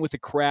instigating with a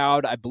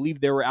crowd. I believe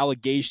there were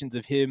allegations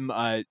of him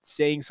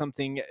saying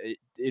something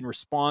in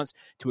response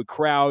to a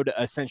crowd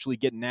essentially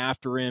getting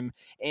after him.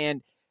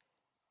 And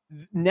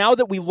now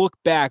that we look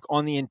back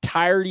on the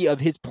entirety of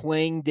his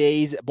playing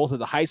days, both at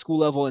the high school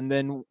level and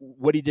then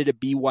what he did at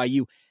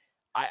BYU,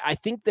 I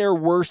think there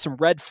were some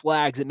red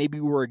flags that maybe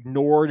were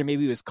ignored and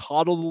maybe was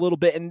coddled a little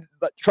bit. And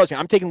trust me,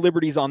 I'm taking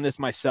liberties on this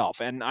myself,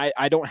 and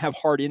I don't have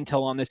hard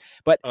intel on this.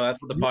 But that's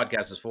what the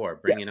podcast is for.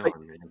 Bring it on.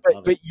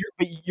 But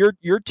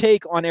your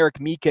take on Eric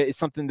Mika is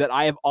something that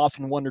I have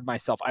often wondered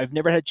myself. I've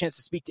never had a chance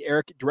to speak to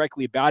Eric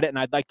directly about it, and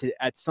I'd like to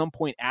at some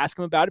point ask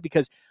him about it,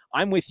 because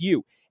I'm with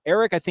you.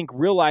 Eric, I think,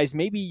 realized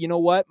maybe, you know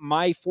what,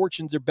 my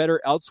fortunes are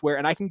better elsewhere,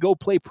 and I can go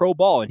play pro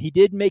ball. And he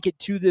did make it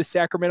to the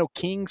Sacramento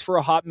Kings for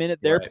a hot minute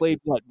there, played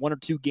 1 or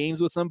 2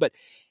 games with them, but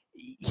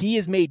he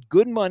has made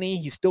good money.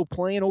 He's still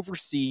playing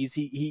overseas.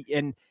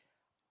 And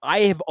I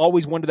have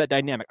always wondered that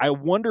dynamic. I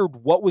wondered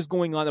what was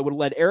going on that would have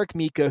led Eric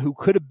Mika, who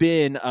could have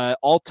been an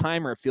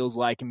all-timer, it feels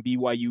like, in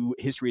BYU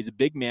history as a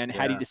big man,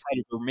 had he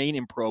decided to remain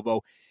in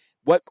Provo.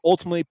 What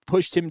ultimately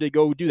pushed him to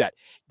go do that?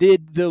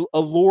 Did the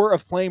allure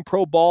of playing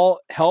pro ball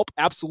help?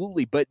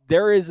 Absolutely. But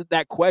there is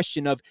that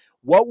question of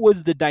what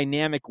was the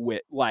dynamic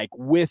with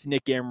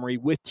Nick Emery,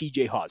 with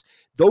TJ Haws.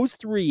 Those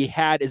 3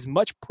 had as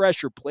much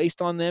pressure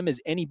placed on them as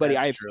anybody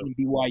I have seen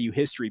in BYU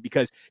history,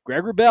 because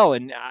Greg Wrubell,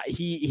 and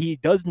he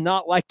does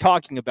not like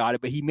talking about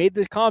it, but he made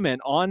this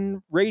comment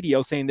on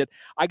radio saying that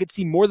I could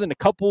see more than a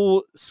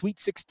couple Sweet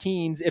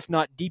 16s, if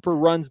not deeper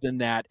runs than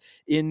that,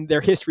 in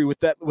their history with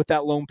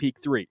that Lone Peak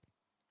 3.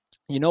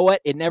 You know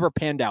what? It never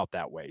panned out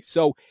that way.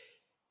 So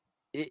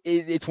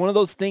it's one of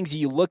those things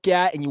you look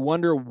at and you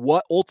wonder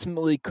what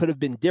ultimately could have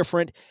been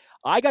different.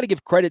 I got to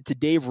give credit to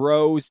Dave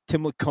Rose,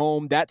 Tim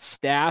Lacombe, that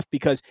staff,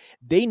 because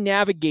they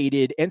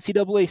navigated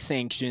NCAA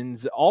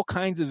sanctions, all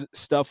kinds of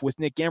stuff with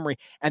Nick Emery,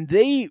 and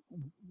they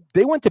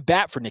went to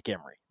bat for Nick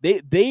Emery.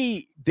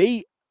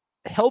 They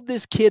held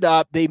this kid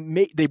up. They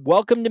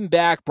welcomed him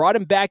back, brought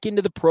him back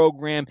into the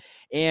program,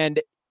 and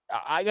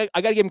I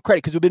got to give him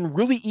credit, because it would have been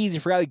really easy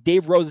for a guy like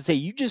Dave Rose to say,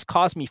 you just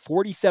cost me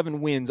 47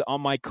 wins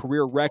on my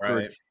career record.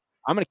 Right.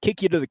 I'm going to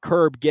kick you to the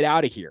curb. Get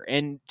out of here.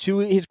 And to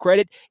his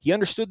credit, he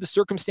understood the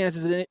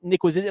circumstances that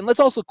Nick was in. And let's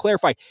also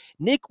clarify,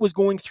 Nick was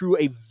going through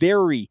a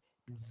very,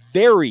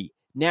 very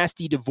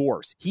nasty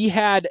divorce. He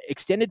had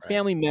extended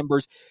family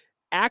members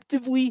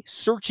actively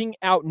searching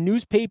out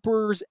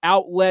newspapers,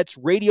 outlets,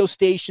 radio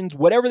stations,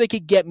 whatever they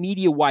could get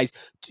media-wise.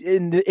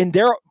 In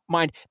their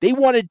mind, they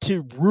wanted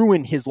to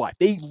ruin his life.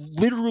 They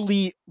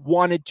literally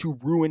wanted to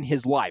ruin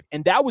his life.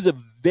 And that was a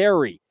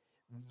very,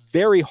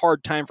 very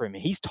hard time for him.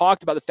 He's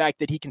talked about the fact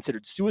that he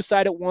considered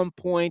suicide at one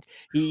point.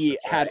 He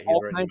had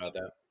all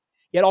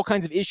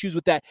kinds of issues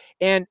with that.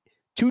 And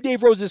to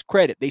Dave Rose's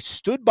credit, they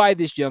stood by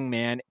this young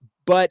man.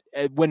 But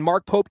when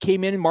Mark Pope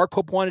came in, and Mark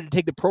Pope wanted to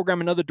take the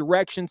program another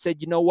direction,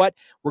 said, you know what,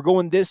 we're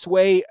going this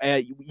way.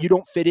 You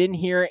don't fit in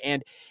here.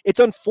 And it's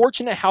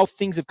unfortunate how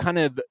things have kind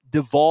of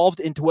devolved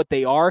into what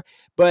they are.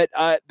 But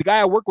the guy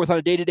I work with on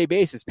a day-to-day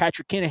basis,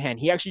 Patrick Kinahan,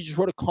 he actually just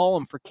wrote a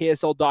column for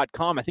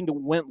KSL.com. I think it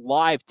went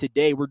live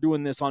today. We're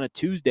doing this on a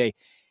Tuesday.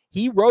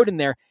 He wrote in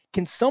there,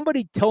 can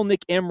somebody tell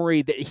Nick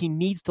Emery that he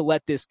needs to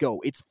let this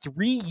go? It's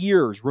 3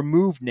 years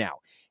removed now.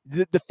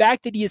 The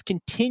fact that he is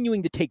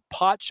continuing to take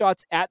pot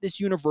shots at this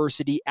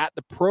university, at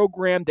the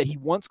program that he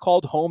once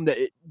called home, that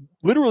it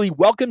literally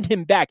welcomed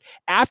him back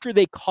after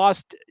he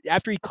cost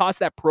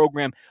that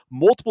program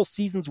multiple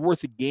seasons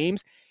worth of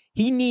games,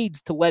 he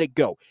needs to let it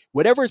go.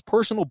 Whatever his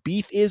personal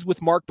beef is with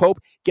Mark Pope,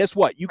 guess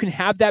what? You can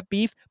have that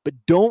beef, but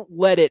don't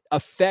let it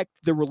affect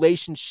the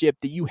relationship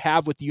that you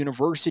have with the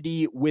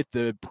university, with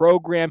the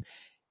program.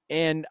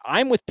 And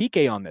I'm with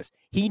PK on this.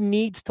 He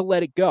needs to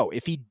let it go.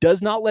 If he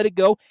does not let it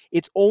go,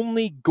 it's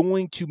only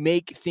going to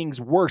make things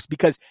worse,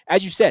 because,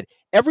 as you said,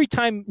 every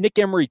time Nick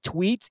Emery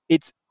tweets,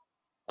 it's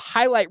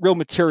highlight reel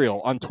material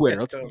on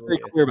Twitter. Let's be very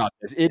clear about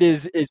this. It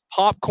is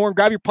popcorn.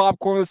 Grab your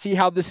popcorn. Let's see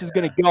how this is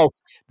going to go.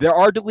 There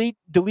are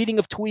deleting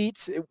of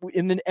tweets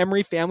in the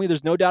Emery family.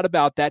 There's no doubt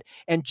about that.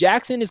 And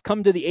Jackson has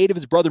come to the aid of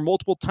his brother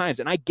multiple times,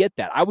 and I get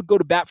that. I would go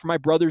to bat for my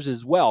brothers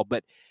as well,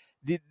 but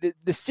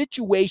the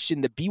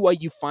situation that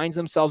BYU finds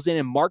themselves in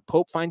and Mark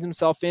Pope finds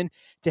himself in,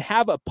 to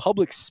have a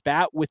public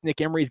spat with Nick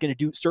Emery is going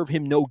to do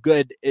him no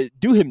good.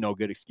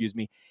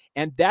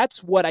 And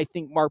that's what I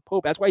think Mark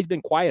Pope, that's why he's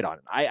been quiet on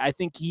it. I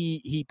think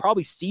he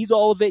probably sees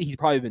all of it. He's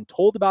probably been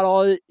told about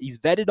all of it. He's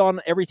vetted on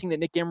everything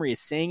that Nick Emery is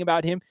saying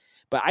about him.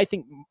 But I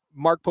think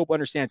Mark Pope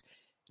understands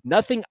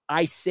nothing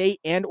I say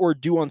and or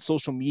do on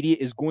social media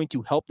is going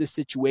to help this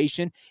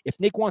situation. If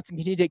Nick wants to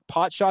continue to take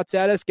pot shots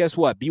at us, guess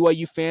what?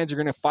 BYU fans are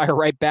going to fire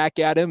right back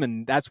at him,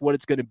 and that's what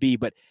it's going to be.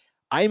 But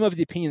I am of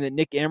the opinion that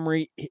Nick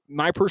Emery,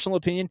 my personal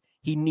opinion,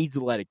 he needs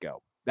to let it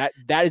go. That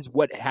is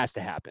what has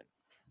to happen.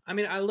 I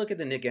mean, I look at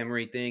the Nick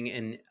Emery thing,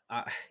 and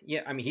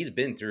he's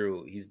been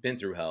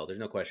through hell. There's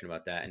no question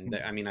about that. And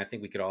I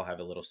think we could all have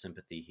a little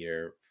sympathy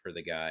here for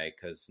the guy,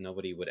 because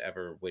nobody would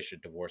ever wish a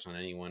divorce on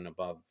anyone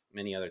above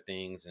many other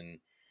things. And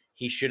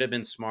he should have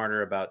been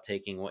smarter about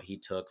taking what he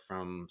took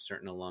from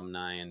certain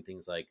alumni and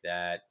things like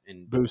that,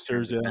 and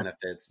boosters,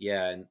 benefits.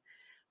 Yeah.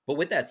 But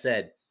with that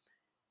said,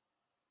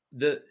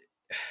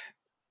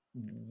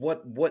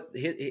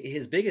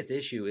 his biggest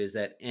issue is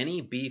that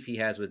any beef he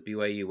has with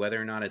BYU,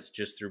 whether or not it's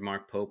just through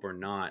Mark Pope or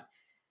not,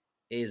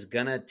 is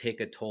going to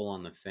take a toll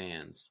on the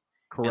fans.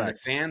 Correct. And the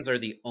fans are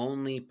the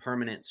only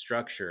permanent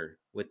structure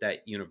with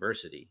that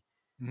university.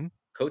 Mm-hmm.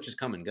 Coaches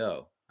come and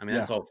go. I mean,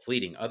 that's all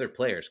fleeting. Other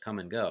players come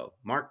and go.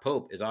 Mark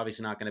Pope is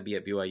obviously not going to be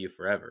at BYU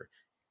forever.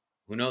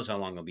 Who knows how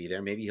long he'll be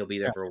there? Maybe he'll be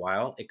there for a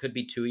while. It could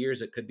be 2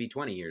 years. It could be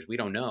 20 years. We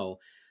don't know.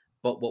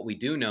 But what we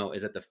do know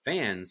is that the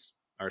fans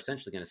are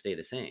essentially going to stay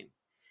the same.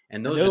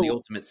 And those are the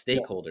ultimate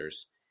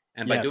stakeholders.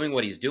 And by doing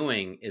what he's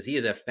doing, is he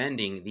is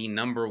offending the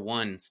number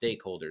one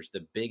stakeholders,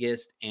 the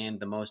biggest and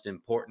the most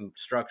important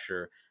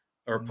structure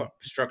or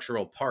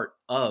structural part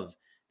of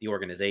the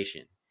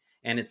organization.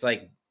 And it's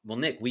like, well,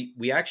 Nick,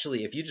 we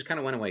actually, if you just kind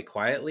of went away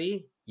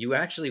quietly, you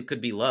actually could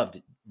be loved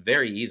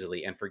very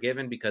easily and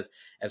forgiven, because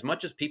as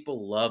much as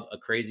people love a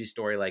crazy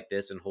story like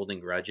this and holding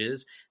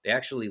grudges, they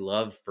actually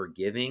love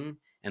forgiving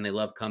and they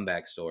love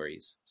comeback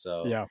stories.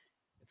 So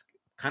it's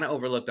kind of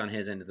overlooked on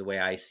his end is the way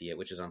I see it,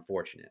 which is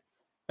unfortunate.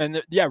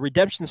 And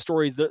redemption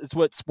stories, it's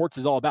what sports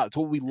is all about. It's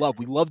what we love.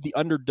 We love the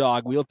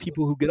underdog. We love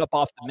people who get up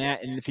off the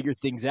mat and figure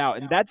things out.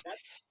 And that's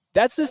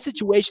the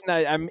situation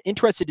that I'm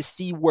interested to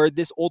see where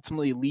this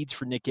ultimately leads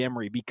for Nick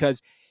Emery, because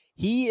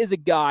he is a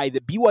guy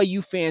that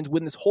BYU fans,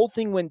 when this whole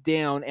thing went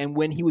down and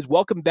when he was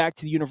welcomed back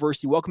to the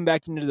university, welcomed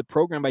back into the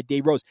program by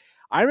Dave Rose,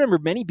 I remember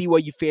many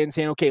BYU fans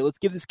saying, okay, let's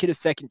give this kid a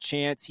second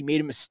chance. He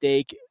made a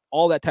mistake,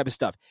 all that type of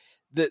stuff.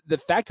 the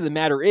fact of the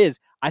matter is,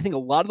 I think a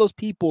lot of those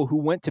people who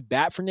went to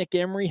bat for Nick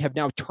Emery have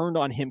now turned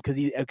on him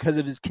because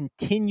of his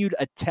continued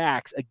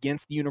attacks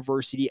against the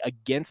university,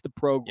 against the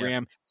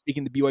program,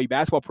 speaking of the BYU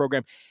basketball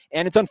program.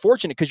 And it's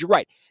unfortunate because you're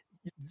right.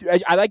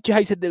 I like how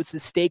you said that it's the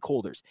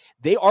stakeholders.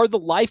 They are the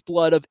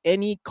lifeblood of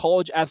any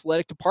college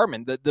athletic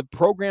department, the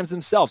programs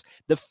themselves.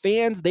 The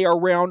fans, they are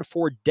around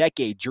for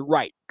decades. You're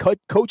right.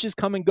 Coaches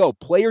come and go.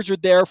 Players are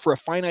there for a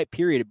finite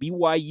period. At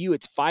BYU,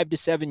 it's 5 to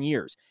 7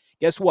 years.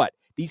 Guess what?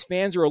 These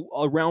fans are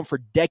around for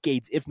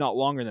decades, if not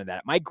longer than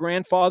that. My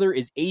grandfather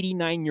is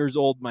 89 years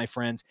old, my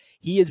friends.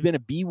 He has been a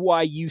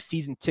BYU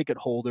season ticket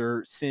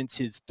holder since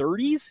his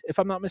 30s, if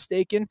I'm not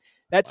mistaken.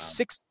 That's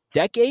 6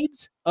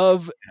 decades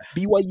of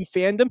BYU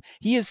fandom.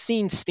 He has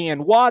seen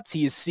Stan Watts.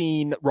 He has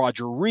seen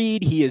Roger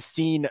Reed. He has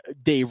seen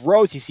Dave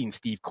Rose. He's seen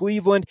Steve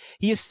Cleveland.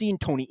 He has seen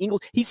Tony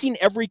Ingles. He's seen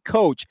every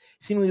coach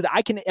seemingly that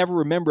I can ever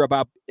remember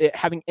about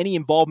having any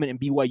involvement in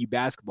BYU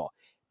basketball.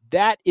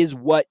 That is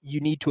what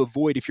you need to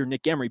avoid if you're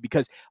Nick Emery,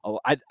 because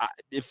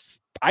if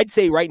I'd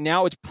say right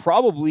now it's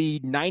probably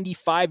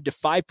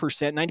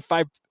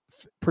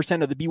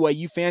 95% of the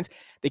BYU fans,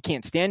 they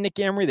can't stand Nick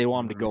Emery. They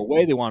want him to go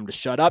away. They want him to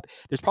shut up.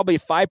 There's probably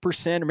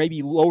 5% or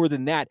maybe lower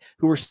than that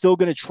who are still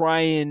going to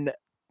try and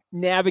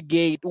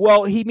navigate.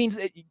 Well, he means,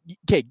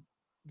 okay,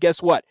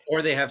 guess what?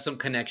 Or they have some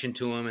connection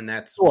to him, and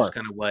that's Sure. just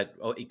kind of what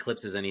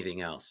eclipses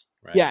anything else.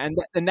 Right? Yeah,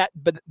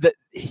 but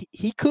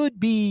he could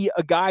be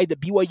a guy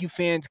that BYU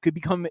fans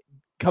could come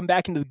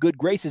back into the good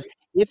graces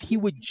if he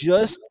would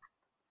just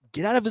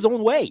get out of his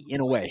own way,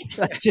 in a way.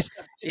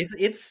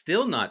 It's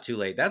still not too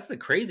late. That's the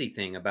crazy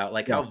thing about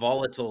how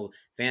volatile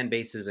fan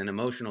bases and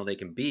emotional they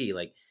can be.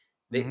 Like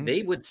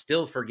they would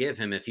still forgive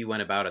him if he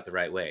went about it the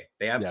right way.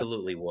 They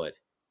absolutely would.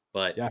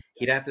 But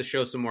he'd have to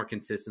show some more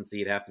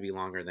consistency. It'd have to be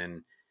longer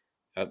than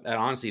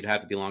honestly, it'd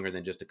have to be longer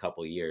than just a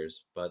couple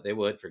years. But they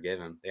would forgive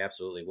him. They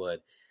absolutely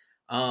would.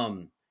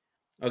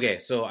 Okay,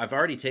 so I've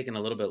already taken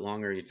a little bit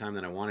longer your time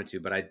than I wanted to,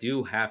 but I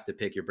do have to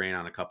pick your brain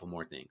on a couple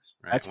more things.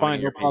 Right? That's fine.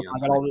 No problem.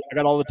 I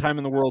got all the time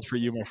in the world for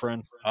you, my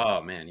friend.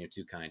 Oh, man, you're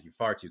too kind. You're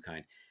far too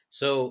kind.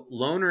 So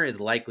Lohner is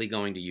likely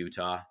going to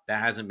Utah.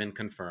 That hasn't been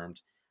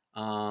confirmed.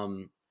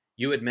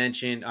 You had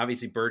mentioned,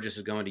 obviously, Burgess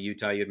is going to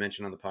Utah. You had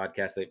mentioned on the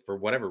podcast that for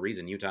whatever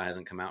reason, Utah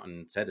hasn't come out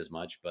and said as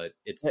much, but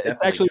it's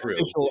actually true.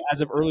 Official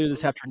as of earlier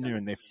this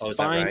afternoon. They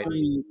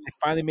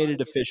finally made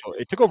it official.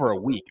 It took over a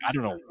week. I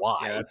don't know why.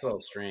 Yeah, that's a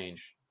little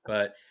strange.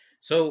 But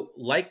so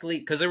likely,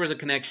 because there was a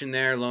connection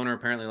there. Lohner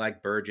apparently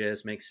liked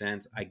Burgess. Makes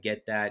sense. I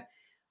get that.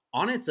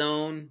 On its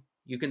own,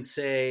 you can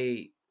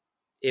say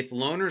if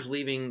Lohner's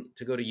leaving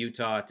to go to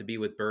Utah to be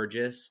with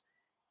Burgess,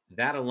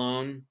 that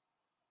alone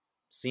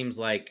seems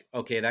like,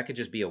 okay, that could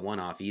just be a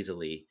one-off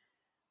easily.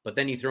 But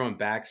then you throw in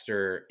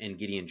Baxter and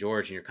Gideon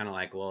George, and you're kind of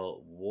like,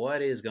 well,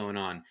 what is going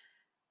on?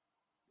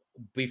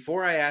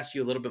 Before I ask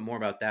you a little bit more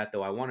about that,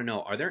 though, I want to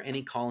know, are there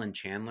any Colin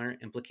Chandler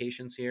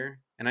implications here?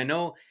 And I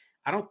don't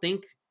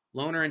think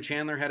Lohner and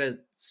Chandler had a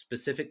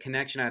specific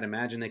connection. I'd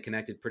imagine they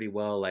connected pretty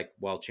well, like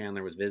while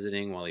Chandler was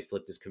visiting, while he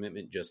flipped his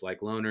commitment, just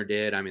like Lohner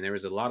did. I mean, there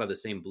was a lot of the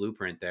same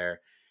blueprint there.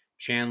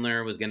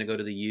 Chandler was going to go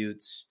to the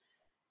Utes.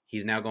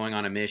 He's now going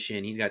on a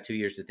mission. He's got 2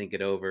 years to think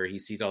it over. He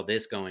sees all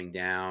this going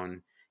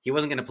down. He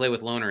wasn't going to play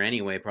with Lohner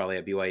anyway, probably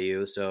at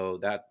BYU, so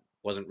that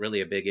wasn't really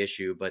a big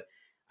issue. But,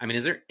 I mean,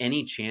 is there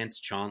any chance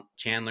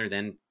Chandler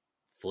then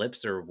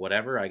flips or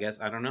whatever? I guess.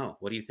 I don't know.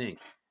 What do you think?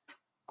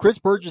 Chris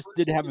Burgess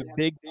did have a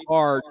big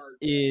part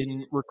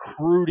in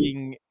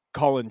recruiting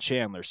Colin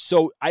Chandler.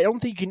 So I don't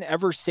think you can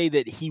ever say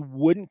that he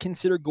wouldn't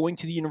consider going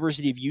to the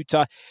University of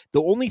Utah.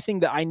 The only thing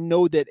that I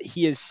know that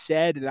he has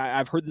said, and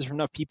I've heard this from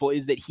enough people,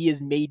 is that he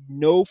has made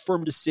no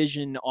firm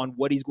decision on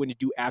what he's going to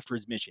do after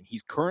his mission.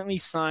 He's currently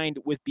signed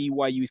with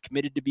BYU. He's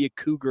committed to be a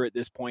Cougar at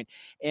this point.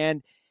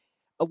 And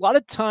a lot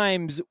of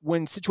times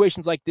when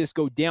situations like this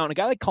go down, a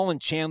guy like Colin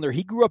Chandler,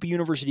 he grew up a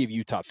University of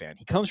Utah fan.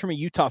 He comes from a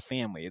Utah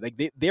family. Like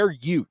they're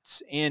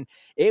Utes. And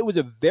it was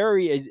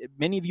as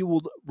many of you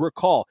will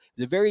recall, it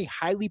was a very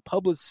highly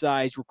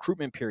publicized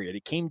recruitment period.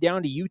 It came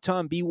down to Utah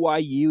and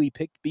BYU. He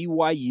picked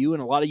BYU,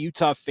 and a lot of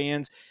Utah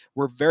fans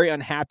were very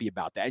unhappy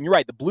about that. And you're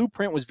right, the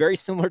blueprint was very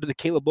similar to the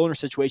Caleb Lohner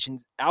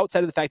situations, outside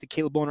of the fact that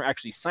Caleb Lohner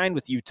actually signed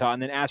with Utah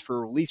and then asked for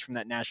a release from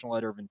that national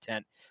letter of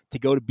intent to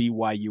go to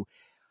BYU.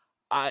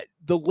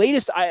 The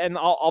latest, and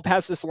I'll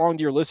pass this along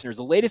to your listeners,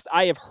 the latest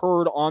I have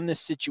heard on this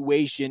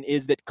situation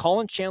is that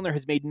Colin Chandler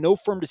has made no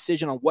firm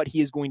decision on what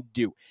he is going to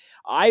do.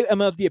 I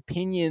am of the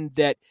opinion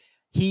that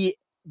he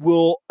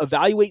will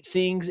evaluate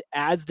things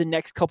as the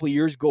next couple of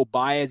years go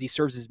by as he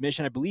serves his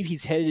mission. I believe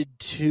he's headed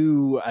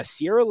to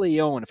Sierra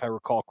Leone, if I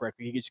recall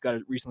correctly. He just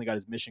recently got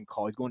his mission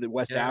call. He's going to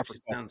West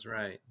Africa. Sounds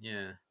right,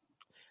 yeah.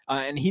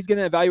 And he's going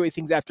to evaluate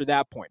things after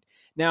that point.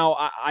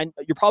 Now,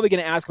 you're probably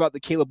going to ask about the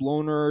Caleb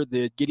Lohner,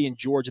 the Gideon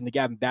George, and the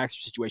Gavin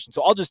Baxter situation.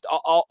 So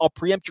I'll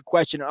preempt your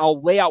question, and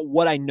I'll lay out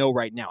what I know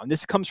right now. And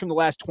this comes from the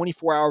last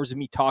 24 hours of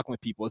me talking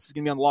with people. This is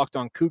going to be on the Locked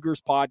On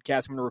Cougars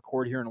podcast. I'm going to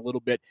record here in a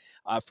little bit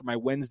for my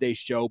Wednesday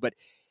show. But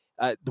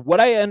What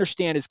I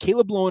understand is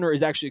Caleb Lohner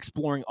is actually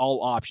exploring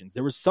all options.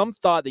 There was some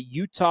thought that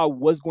Utah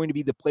was going to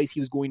be the place he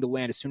was going to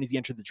land as soon as he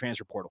entered the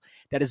transfer portal.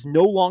 That is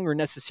no longer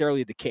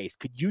necessarily the case.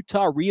 Could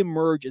Utah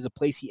reemerge as a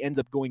place he ends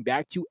up going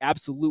back to?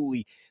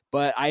 Absolutely.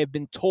 But I have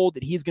been told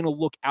that he's going to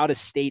look out of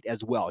state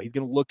as well. He's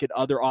going to look at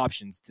other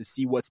options to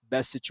see what's the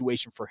best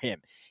situation for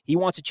him. He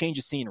wants to change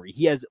the scenery.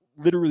 He has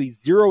literally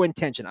zero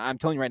intention. I'm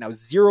telling you right now,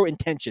 zero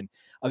intention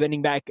of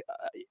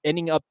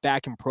ending up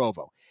back in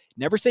Provo.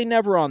 Never say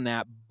never on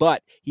that,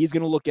 but he's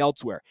going to look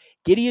elsewhere.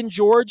 Gideon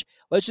George,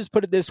 let's just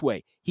put it this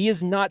way. He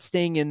is not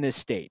staying in this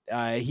state.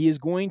 He is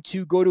going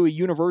to go to a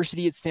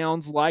university, it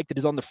sounds like, that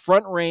is on the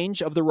front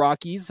range of the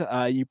Rockies.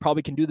 You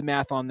probably can do the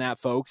math on that,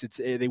 folks.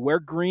 They wear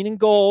green and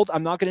gold.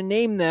 I'm not going to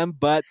name them,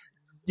 but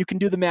you can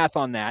do the math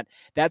on that.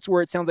 That's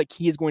where it sounds like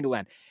he is going to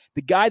land.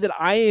 The guy that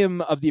I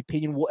am of the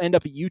opinion will end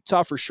up at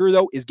Utah for sure,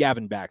 though, is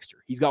Gavin Baxter.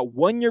 He's got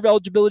 1 year of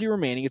eligibility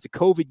remaining. It's a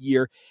COVID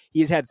year.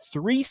 He has had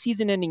 3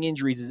 season-ending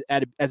injuries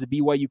as a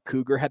BYU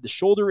Cougar, had the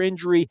shoulder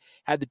injury,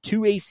 had the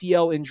 2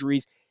 ACL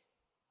injuries.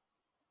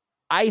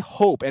 I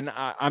hope, and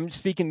I'm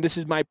speaking, this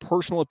is my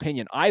personal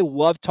opinion, I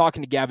love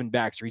talking to Gavin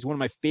Baxter. He's one of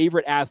my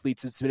favorite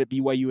athletes that's been at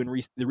BYU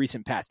in the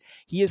recent past.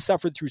 He has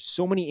suffered through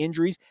so many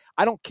injuries.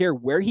 I don't care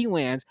where he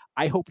lands.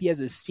 I hope he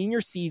has a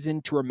senior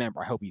season to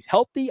remember. I hope he's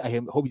healthy.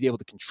 I hope he's able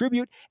to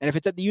contribute. And if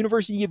it's at the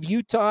University of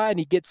Utah and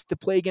he gets to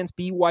play against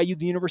BYU,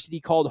 the university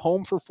called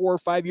home for 4 or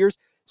 5 years,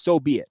 so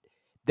be it.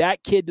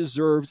 That kid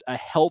deserves a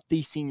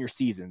healthy senior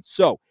season.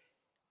 So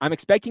I'm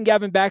expecting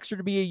Gavin Baxter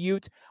to be a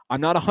Ute. I'm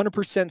not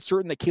 100%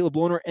 certain that Caleb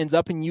Lohner ends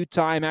up in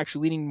Utah. I'm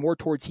actually leaning more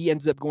towards he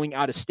ends up going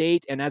out of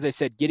state. And as I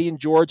said, Gideon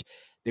George,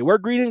 they wear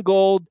green and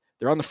gold.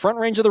 They're on the front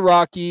range of the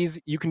Rockies.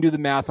 You can do the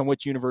math on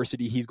which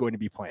university he's going to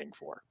be playing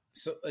for.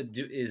 So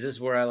is this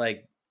where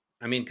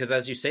because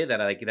as you say that,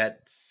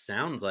 that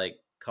sounds like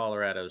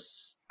Colorado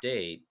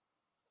State.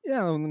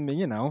 Yeah,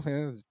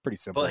 it's pretty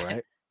simple,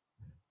 right?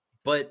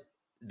 But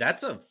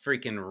that's a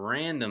freaking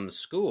random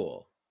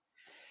school.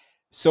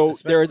 So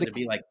especially there is to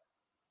be like,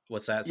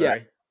 what's that? Sorry.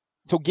 Yeah.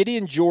 So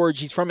Gideon George,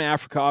 he's from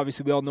Africa.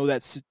 Obviously, we all know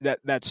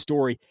that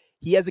story.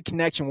 He has a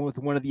connection with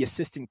one of the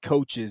assistant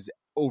coaches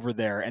over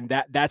there, and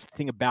that's the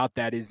thing about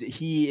that is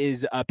he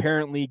is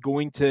apparently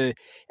going to.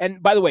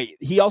 And by the way,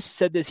 he also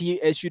said this. He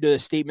issued a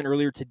statement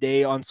earlier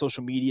today on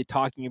social media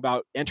talking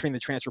about entering the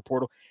transfer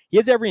portal. He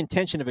has every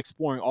intention of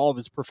exploring all of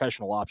his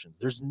professional options.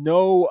 There's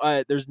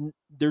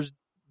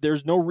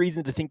no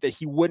reason to think that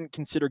he wouldn't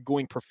consider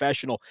going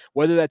professional,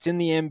 whether that's in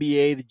the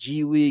NBA, the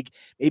G League,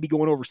 maybe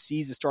going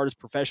overseas to start his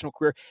professional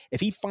career. If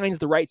he finds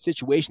the right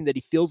situation that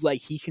he feels like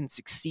he can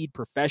succeed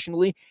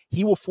professionally,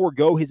 he will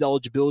forego his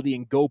eligibility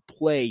and go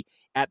play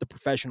at the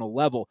professional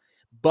level.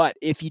 But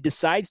if he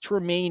decides to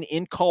remain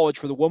in college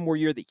for the 1 more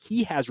year that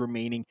he has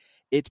remaining,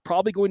 it's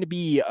probably going to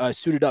be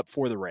suited up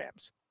for the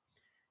Rams.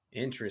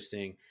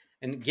 Interesting.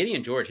 And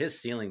Gideon George, his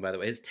ceiling, by the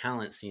way, his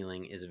talent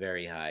ceiling is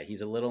very high.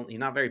 He's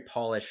not very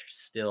polished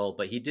still,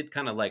 but he did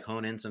kind of like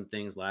hone in some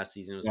things last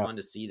season. It was fun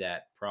to see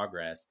that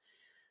progress.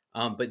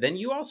 But then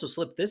you also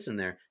slipped this in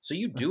there. So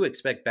you do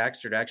expect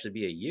Baxter to actually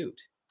be a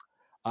Ute?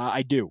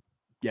 I do.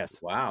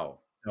 Yes. Wow.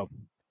 So,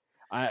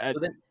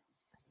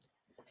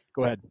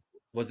 go ahead.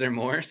 Was there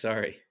more?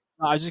 Sorry.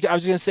 I was just going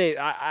to say,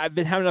 I've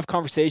been having enough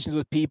conversations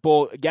with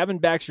people. Gavin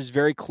Baxter is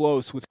very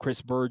close with Chris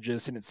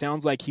Burgess, and it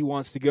sounds like he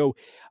wants to go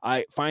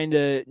find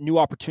a new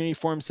opportunity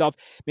for himself.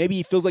 Maybe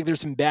he feels like there's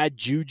some bad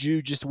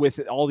juju just with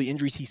all the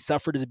injuries he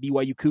suffered as a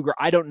BYU Cougar.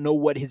 I don't know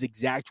what his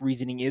exact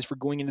reasoning is for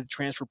going into the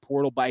transfer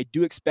portal, but I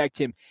do expect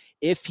him,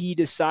 if he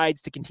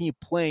decides to continue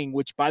playing,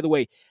 which, by the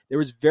way, there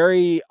was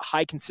very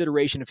high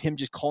consideration of him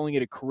just calling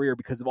it a career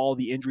because of all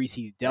the injuries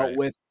he's dealt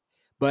with.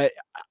 But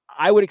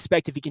I would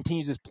expect if he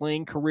continues his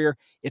playing career,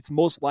 it's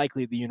most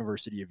likely at the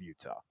University of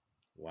Utah.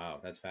 Wow,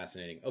 that's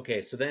fascinating.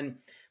 Okay, so then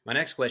my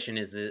next question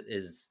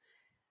is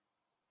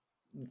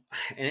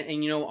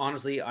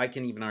honestly, I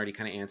can even already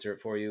kind of answer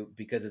it for you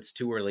because it's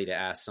too early to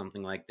ask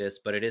something like this,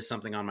 but it is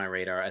something on my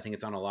radar. I think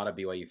it's on a lot of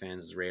BYU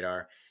fans'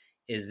 radar.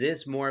 Is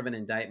this more of an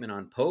indictment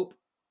on Pope,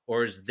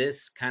 or is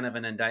this kind of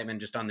an indictment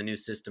just on the new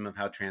system of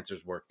how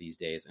transfers work these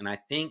days? And I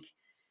think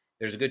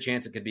there's a good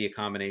chance it could be a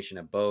combination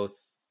of both,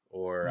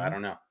 or I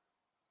don't know.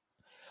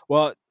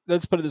 Well,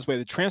 let's put it this way.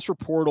 The transfer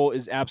portal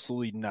is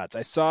absolutely nuts.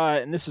 I saw,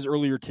 and this is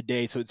earlier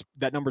today, so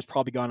that number's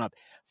probably gone up.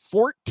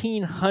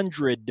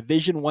 1,400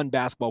 Division I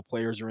basketball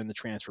players are in the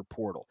transfer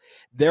portal.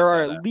 There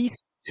are at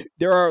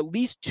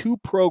least 2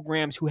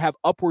 programs who have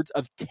upwards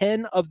of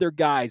 10 of their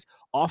guys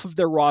off of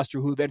their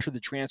roster who have entered the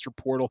transfer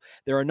portal.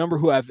 There are a number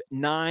who have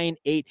 9,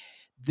 8.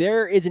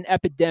 There is an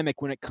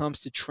epidemic when it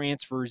comes to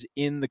transfers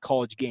in the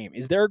college game.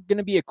 Is there going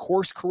to be a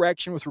course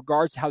correction with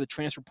regards to how the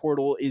transfer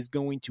portal is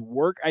going to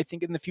work, I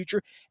think, in the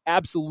future?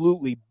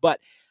 Absolutely.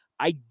 But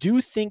I do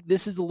think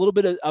this is a little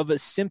bit of a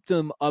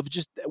symptom of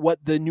just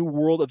what the new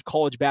world of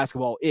college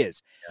basketball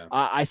is. Yeah.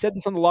 I said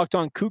this on the Locked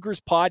On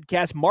Cougars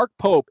podcast. Mark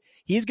Pope,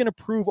 he's going to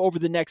prove over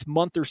the next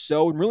month or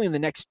so, and really in the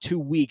next 2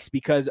 weeks,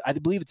 because I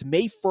believe it's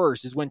May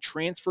 1st is when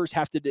transfers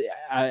have to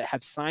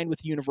have signed with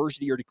the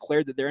university or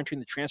declared that they're entering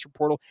the transfer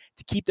portal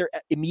to keep their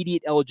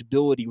immediate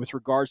eligibility with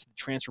regards to the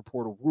transfer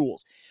portal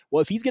rules.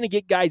 Well, if he's going to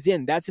get guys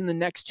in, that's in the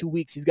next 2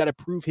 weeks. He's got to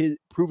prove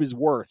his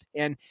worth,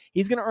 and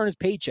he's going to earn his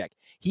paycheck.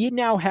 He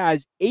now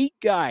has 8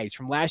 guys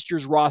from last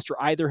year's roster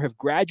either have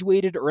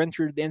graduated or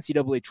entered the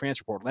NCAA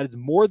transfer portal. That is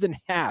more than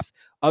half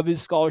of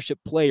his scholarship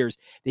players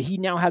that he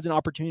now has an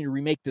opportunity to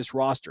remake this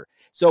roster.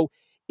 So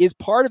is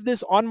part of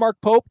this on Mark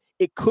Pope?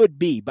 It could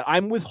be, but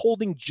I'm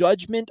withholding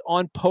judgment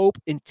on Pope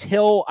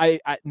until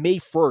May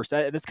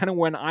 1st. That's kind of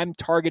when I'm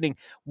targeting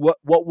what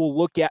we'll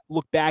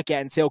look back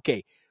at and say,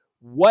 okay,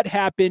 what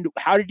happened?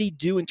 How did he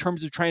do in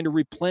terms of trying to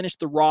replenish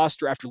the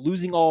roster after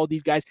losing all of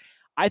these guys?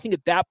 I think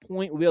at that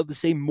point we'll be able to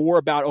say more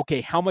about,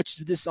 okay, how much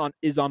of this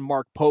is on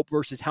Mark Pope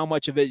versus how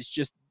much of it is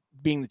just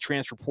being the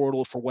transfer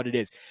portal for what it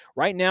is.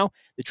 Right now,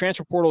 the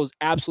transfer portal is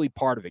absolutely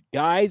part of it.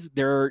 Guys,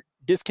 they're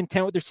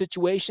discontent with their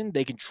situation.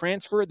 They can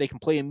transfer. They can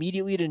play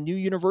immediately at a new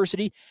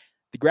university.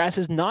 The grass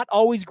is not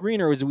always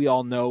greener, as we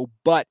all know,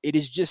 but it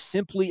is just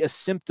simply a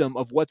symptom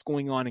of what's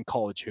going on in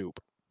college hoop.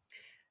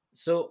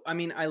 So, I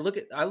mean, I look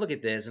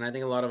at this, and I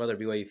think a lot of other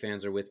BYU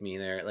fans are with me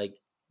there. Like,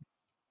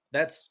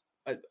 that's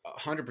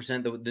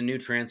 100%. The new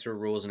transfer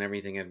rules and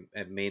everything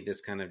have made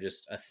this kind of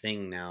just a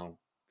thing now,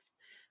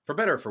 for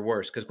better or for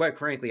worse. Because quite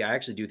frankly, I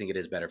actually do think it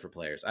is better for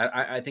players.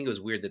 I think it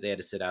was weird that they had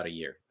to sit out a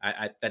year.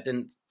 That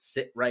didn't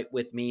sit right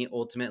with me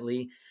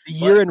ultimately. The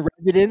year in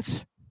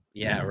residence.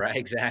 Yeah, right.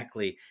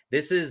 Exactly.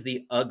 This is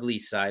the ugly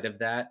side of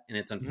that, and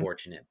it's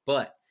unfortunate. Mm-hmm.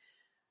 But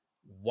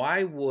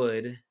why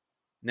would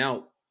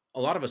now? A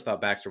lot of us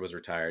thought Baxter was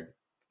retired.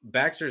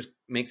 Baxter's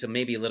makes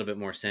maybe a little bit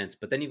more sense,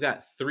 but then you've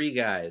got 3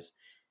 guys.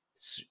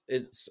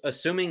 It's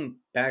assuming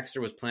Baxter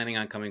was planning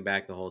on coming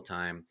back the whole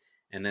time,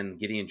 and then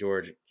Gideon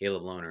George,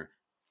 Caleb Lohner,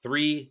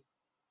 3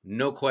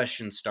 no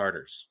question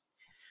starters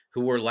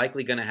who were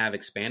likely going to have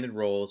expanded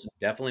roles,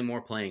 definitely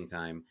more playing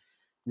time.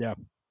 Yeah.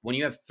 When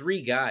you have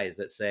 3 guys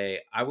that say,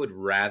 I would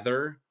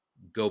rather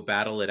go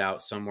battle it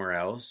out somewhere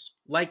else,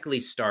 likely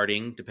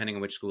starting, depending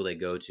on which school they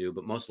go to,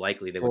 but most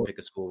likely they would pick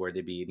a school where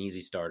they'd be an easy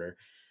starter.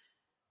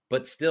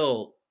 But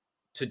still,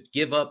 to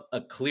give up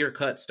a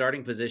clear-cut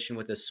starting position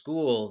with a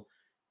school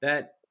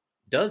that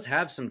does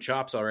have some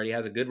chops already,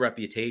 has a good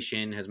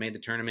reputation, has made the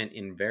tournament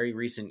in very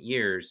recent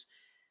years,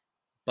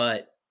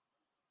 but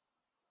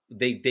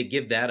they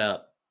give that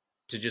up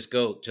to just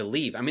go to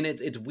leave. I mean,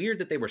 it's weird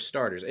that they were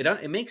starters.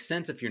 It makes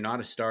sense if you're not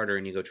a starter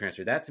and you go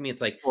transfer. That to me,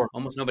 it's like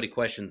almost nobody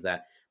questions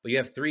that. But you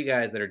have 3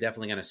 guys that are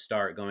definitely going to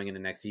start going into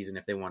next season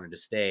if they wanted to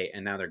stay,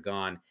 and now they're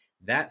gone.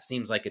 That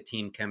seems like a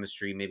team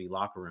chemistry, maybe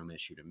locker room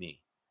issue to me.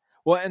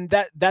 Well, and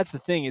that's the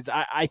thing is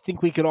I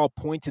think we could all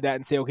point to that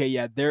and say, okay,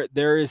 yeah,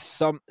 there is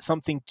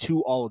something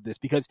to all of this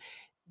because,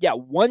 yeah,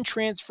 one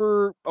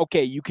transfer,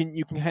 okay, you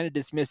can kind of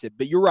dismiss it,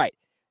 but you're right.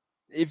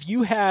 If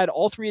you had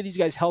all 3 of these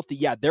guys healthy,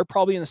 yeah, they're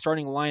probably in the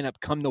starting lineup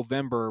come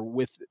November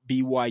with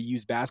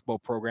BYU's basketball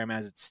program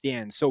as it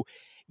stands. So,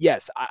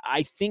 yes,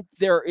 I think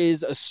there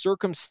is a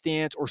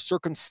circumstance or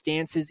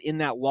circumstances in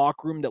that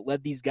locker room that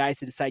led these guys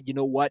to decide, you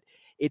know what,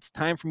 it's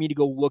time for me to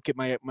go look at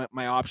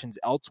my options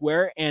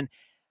elsewhere. And,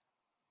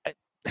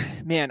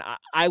 man,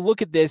 I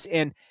look at this,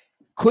 and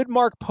could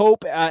Mark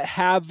Pope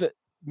have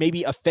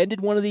maybe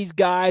offended one of these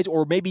guys,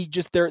 or maybe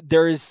just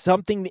there is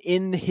something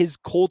in his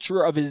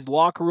culture of his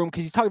locker room,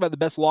 because he's talking about the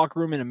best locker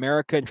room in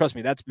America, and trust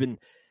me, that's been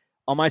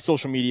on my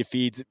social media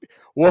feeds.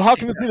 Well, how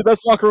can this be the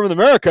best locker room in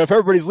America if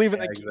everybody's leaving?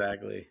 Yeah,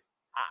 exactly.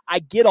 I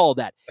get all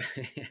that,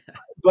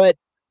 but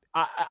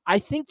I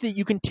think that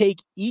you can take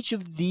each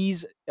of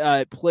these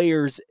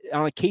players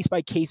on a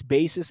case-by-case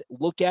basis,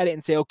 look at it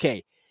and say,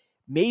 okay,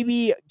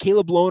 maybe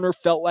Caleb Lohner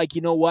felt like,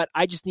 you know what,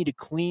 I just need a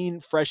clean,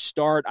 fresh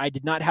start. I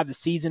did not have the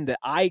season that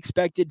I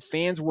expected.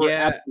 Fans were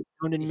absolutely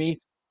pounding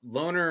me.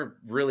 Lohner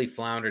really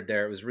floundered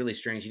there. It was really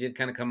strange. He did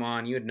kind of come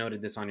on. You had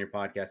noted this on your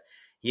podcast.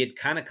 He had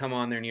kind of come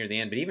on there near the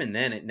end, but even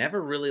then, it never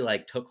really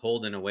took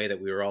hold in a way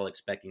that we were all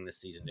expecting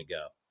this season to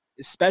go.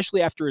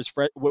 Especially after his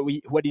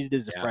what he did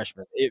as a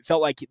freshman. It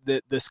felt like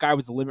the sky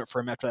was the limit for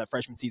him after that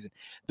freshman season.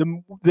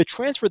 The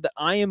transfer that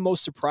I am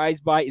most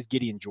surprised by is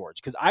Gideon George,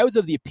 because I was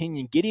of the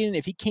opinion Gideon,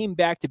 if he came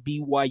back to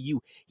BYU,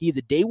 he is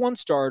a day one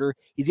starter.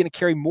 He's going to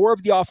carry more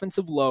of the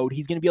offensive load.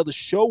 He's going to be able to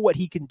show what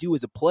he can do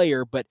as a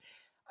player, but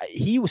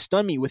he was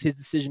stunned me with his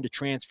decision to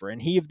transfer,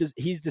 and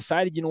he's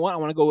decided, you know what, I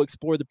want to go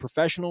explore the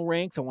professional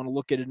ranks. I want to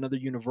look at another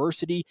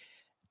university.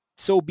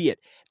 So be it.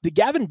 The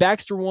Gavin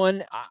Baxter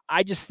one,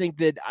 I just think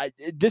that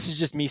this is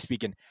just me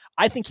speaking.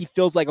 I think he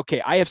feels like,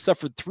 okay, I have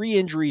suffered 3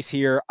 injuries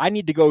here. I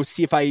need to go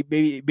see if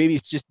maybe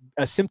it's just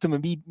a symptom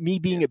of me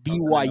being at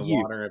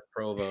BYU. Water at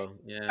Provo,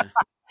 yeah.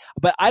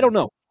 But I don't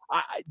know.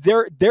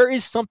 There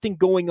is something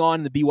going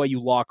on in the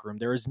BYU locker room.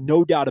 There is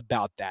no doubt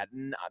about that.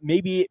 And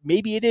maybe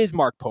it is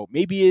Mark Pope.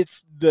 Maybe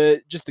it's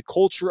just the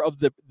culture of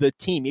the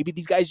team. Maybe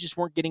these guys just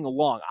weren't getting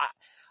along.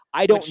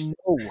 I don't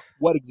know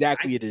what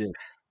exactly it is.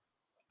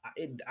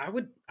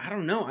 I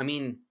don't know. I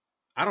mean,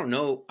 I don't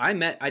know.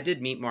 I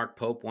did meet Mark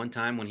Pope one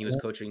time when he was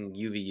coaching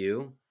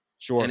UVU.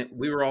 Sure. And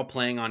we were all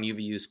playing on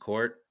UVU's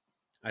court.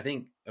 I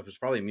think it was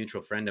probably a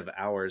mutual friend of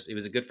ours. He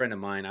was a good friend of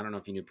mine. I don't know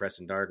if you knew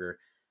Preston Darger.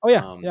 Oh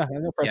yeah. I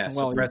know Preston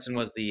well. So Preston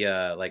was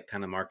the like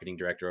kind of marketing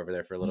director over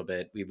there for a little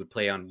bit. We would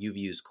play on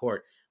UVU's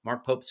court.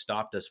 Mark Pope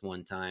stopped us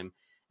one time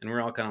and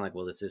we're all kind of like,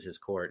 well, this is his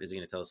court. Is he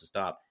going to tell us to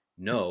stop?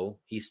 No,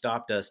 he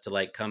stopped us to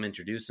like come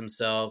introduce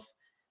himself,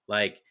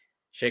 like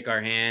shake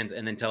our hands,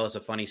 and then tell us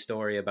a funny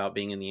story about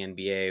being in the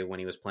NBA when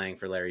he was playing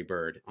for Larry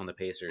Bird on the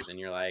Pacers. And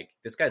you're like,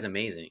 this guy's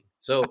amazing.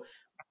 So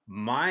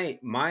my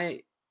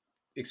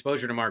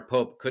exposure to Mark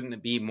Pope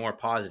couldn't be more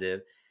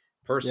positive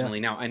personally.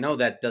 Now I know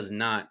that does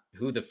not,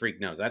 who the freak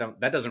knows.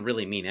 That doesn't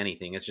really mean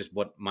anything. It's just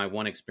what my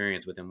one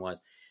experience with him was.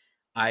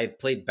 I've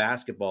played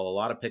basketball, a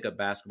lot of pickup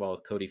basketball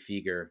with Cody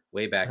Feger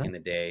way back in the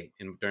day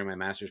and during my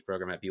master's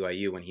program at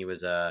BYU when he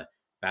was a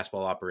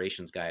basketball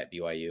operations guy at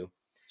BYU.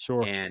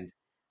 Sure. And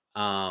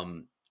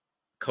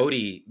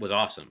Cody was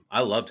awesome.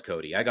 I loved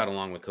Cody. I got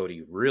along with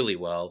Cody really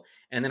well.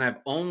 And then I've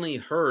only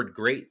heard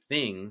great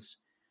things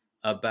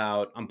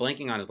about, I'm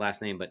blanking on his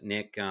last name, but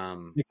Nick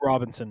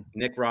Robinson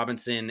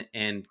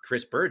and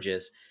Chris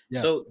Burgess.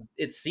 Yeah. So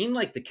it seemed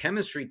like the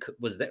chemistry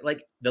was that,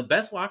 like, the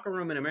best locker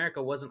room in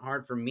America wasn't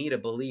hard for me to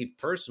believe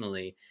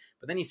personally.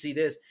 But then you see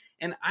this,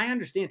 and I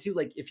understand too,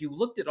 like, if you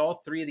looked at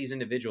all three of these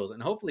individuals,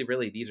 and hopefully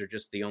really these are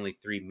just the only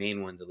three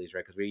main ones at least,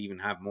 right? Because we even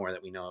have more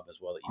that we know of as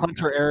well.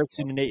 Hunter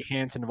Erickson and Nate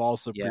Hansen have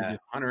also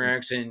previously. Hunter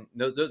Erickson,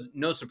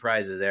 no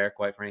surprises there,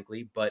 quite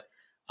frankly. But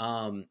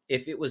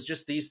if it was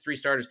just these three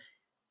starters,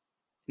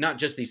 not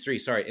just these three,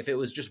 sorry. If it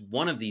was just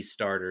one of these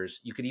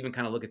starters, you could even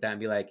kind of look at that and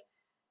be like,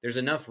 there's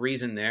enough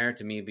reason there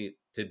to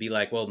be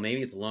like, well,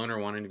 maybe it's Lohner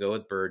wanting to go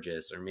with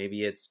Burgess, or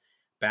maybe it's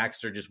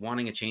Baxter just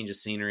wanting a change of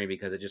scenery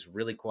because it just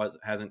really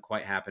hasn't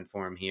quite happened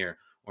for him here.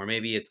 Or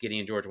maybe it's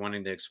Gideon George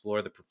wanting to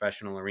explore the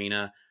professional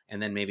arena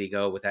and then maybe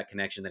go with that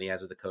connection that he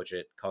has with the coach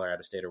at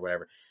Colorado State or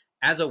whatever.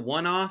 As a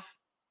one-off,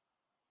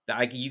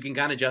 you can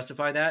kind of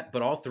justify that,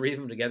 but all three of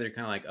them together, you're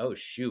kind of like, oh,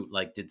 shoot,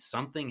 like, did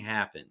something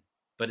happen?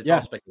 But it's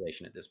all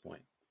speculation at this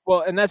point.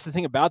 Well, and that's the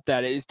thing about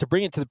that is to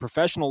bring it to the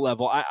professional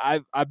level.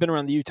 I've been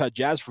around the Utah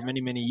Jazz for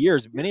many, many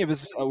years. Many of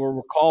us will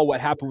recall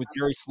what happened with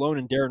Jerry Sloan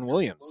and Darren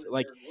Williams.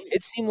 Like,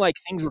 it seemed like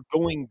things were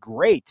going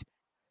great.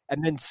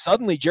 And then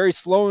suddenly Jerry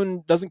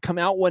Sloan doesn't come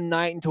out one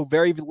night until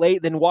very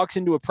late, then walks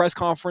into a press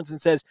conference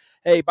and says,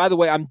 hey, by the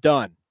way, I'm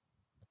done.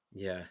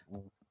 Yeah.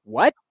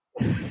 What?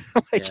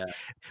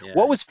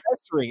 What was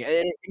festering?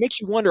 And it makes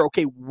you wonder,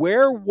 okay,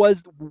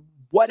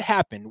 what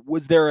happened?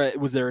 Was there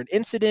an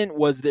incident?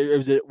 Was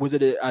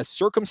it a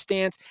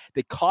circumstance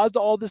that caused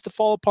all this to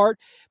fall apart?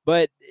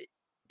 But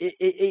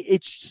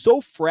it's so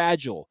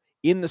fragile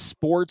in the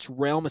sports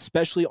realm,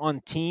 especially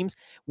on teams.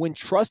 When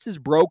trust is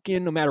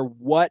broken, no matter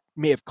what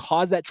may have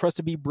caused that trust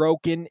to be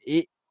broken,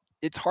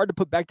 it's hard to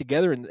put back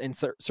together in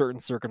certain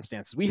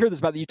circumstances. We hear this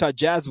about the Utah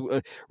Jazz,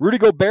 Rudy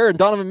Gobert and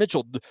Donovan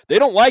Mitchell. They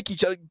don't like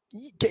each other.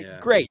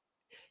 Great.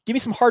 Give me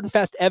some hard and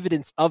fast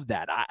evidence of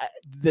that.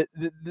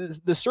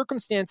 The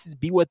circumstances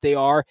be what they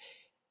are.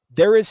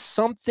 There is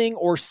something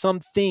or some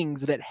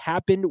things that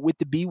happened with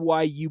the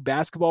BYU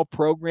basketball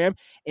program,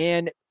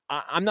 and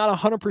I'm not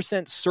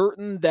 100%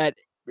 certain that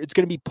it's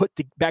going to be put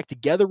back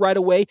together right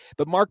away.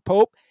 But Mark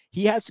Pope,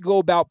 he has to go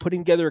about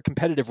putting together a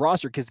competitive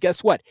roster because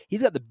guess what?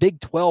 He's got the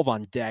Big 12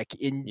 on deck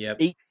in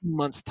 18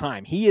 months'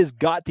 time. He has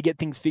got to get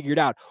things figured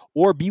out,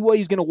 or BYU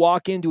is going to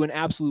walk into an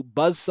absolute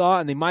buzzsaw,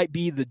 and they might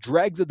be the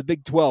dregs of the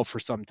Big 12 for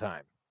some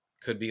time.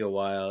 Could be a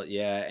while,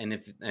 yeah. And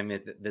if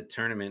the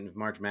tournament, if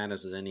March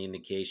Madness is any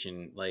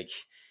indication, like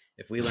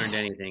if we learned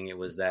anything, it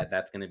was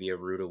that's going to be a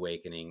rude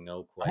awakening,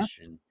 no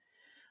question.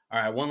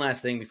 All right, one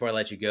last thing before I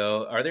let you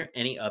go. Are there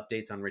any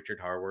updates on Richard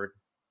Harward?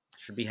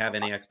 Should we have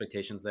any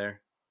expectations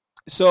there?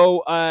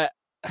 So I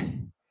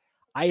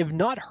have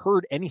not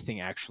heard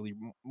anything actually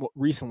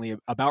recently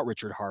about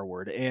Richard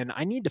Harward, and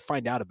I need to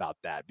find out about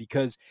that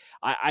because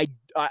I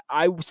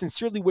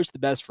sincerely wish the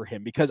best for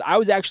him because I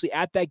was actually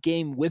at that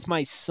game with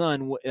my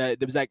son. It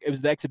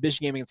was the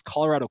exhibition game against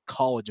Colorado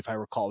College, if I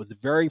recall. It was the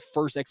very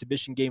first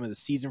exhibition game of the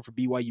season for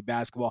BYU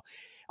basketball.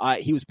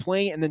 He was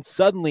playing, and then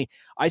suddenly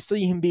I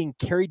see him being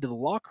carried to the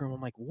locker room.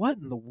 I'm like, what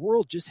in the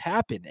world just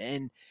happened?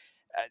 And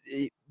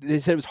they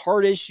said it was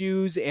heart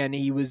issues, and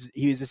he was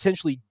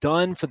essentially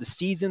done for the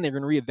season. They're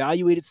going to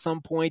reevaluate at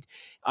some point.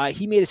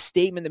 He made a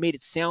statement that made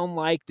it sound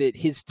like that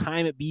his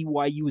time at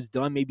BYU was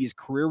done. Maybe his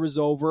career was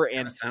over.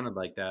 And it sounded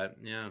like that,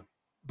 yeah.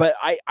 But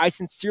I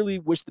sincerely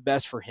wish the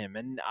best for him.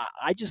 And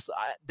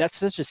that's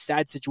such a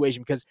sad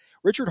situation because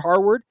Richard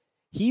Harward,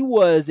 he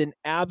was an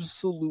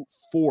absolute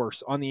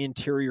force on the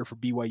interior for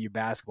BYU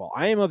basketball.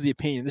 I am of the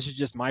opinion, this is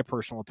just my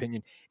personal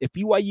opinion, if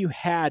BYU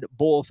had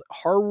both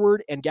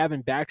Harward and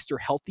Gavin Baxter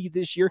healthy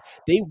this year,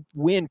 they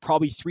win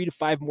probably 3 to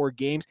 5 more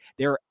games.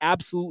 They're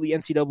absolutely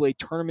NCAA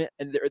tournament,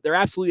 and they're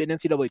absolutely an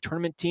NCAA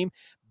tournament team.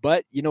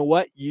 But you know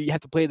what? You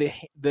have to play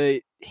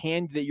the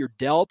hand that you're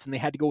dealt, and they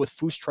had to go with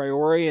Fus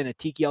Traore and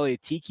Atiki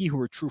Aliatiki, who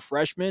were true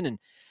freshmen, and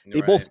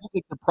they both look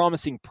like the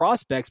promising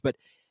prospects. But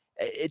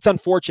it's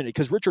unfortunate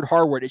because Richard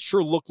Harward, it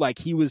sure looked like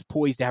he was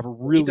poised to have a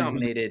really... He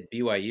dominated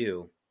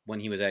BYU when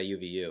he was at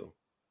UVU.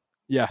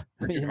 Yeah.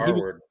 Richard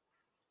Harward.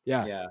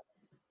 Yeah.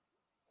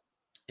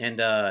 And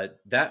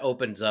that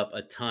opens up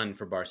a ton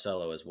for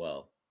Barcelo as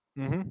well.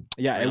 Mm-hmm.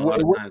 Yeah,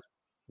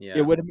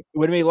 it would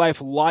have made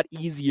life a lot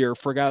easier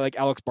for a guy like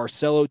Alex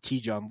Barcelo,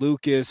 T-John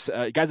Lucas,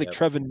 guys like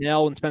Trevin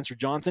Nell and Spencer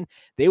Johnson.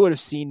 They would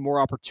have seen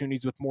more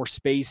opportunities with more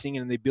spacing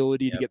and the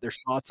ability to get their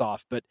shots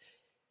off. But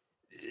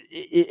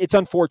it's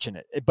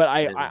unfortunate. But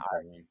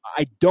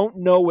I don't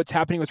know what's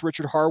happening with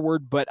Richard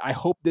Harward, but I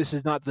hope this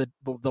is not the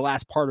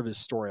last part of his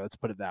story. Let's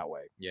put it that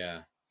way.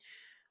 Yeah.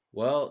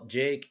 Well,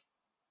 Jake,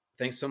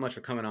 thanks so much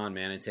for coming on,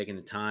 man, and taking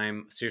the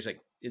time. Seriously,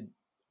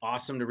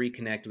 awesome to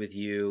reconnect with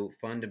you.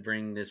 Fun to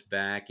bring this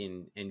back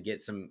and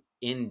get some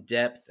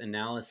in-depth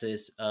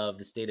analysis of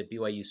the state of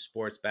BYU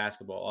sports,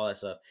 basketball, all that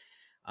stuff.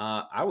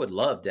 I would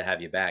love to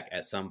have you back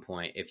at some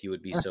point if you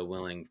would be so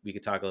willing. We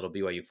could talk a little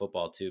BYU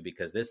football too,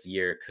 because this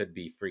year could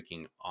be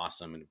freaking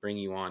awesome, and bring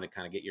you on to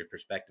kind of get your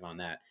perspective on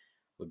that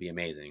would be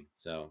amazing.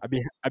 So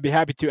I'd be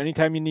happy to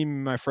anytime you need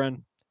me, my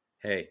friend.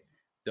 Hey,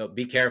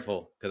 be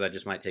careful because I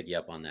just might take you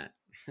up on that.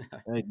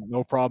 Hey,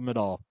 no problem at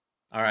all.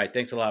 All right.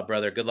 Thanks a lot,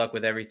 brother. Good luck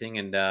with everything,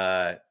 and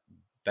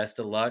best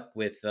of luck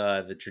with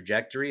the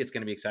trajectory. It's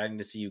going to be exciting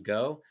to see you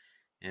go,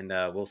 and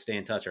we'll stay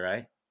in touch. All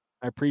right.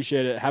 I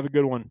appreciate it. Have a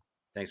good one.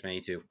 Thanks, man.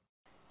 You too.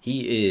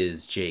 He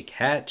is Jake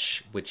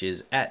Hatch, which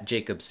is at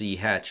Jacob C.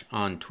 Hatch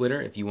on Twitter.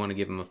 If you want to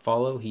give him a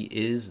follow, he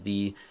is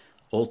the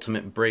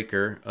ultimate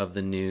breaker of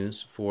the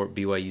news for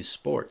BYU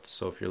sports.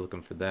 So if you're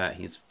looking for that,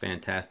 he's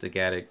fantastic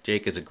at it.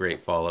 Jake is a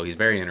great follow. He's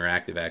very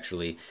interactive,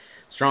 actually.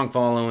 Strong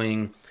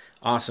following,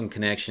 awesome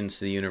connections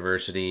to the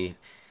university.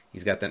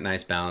 He's got that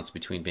nice balance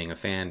between being a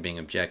fan, being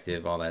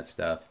objective, all that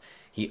stuff.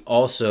 He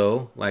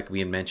also, like we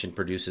had mentioned,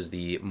 produces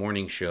the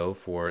morning show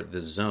for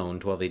The Zone,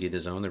 1280 The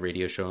Zone, the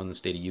radio show in the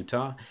state of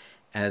Utah,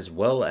 as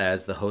well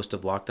as the host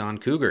of Locked On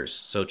Cougars.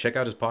 So check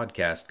out his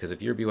podcast, because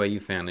if you're a BYU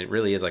fan, it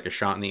really is like a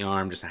shot in the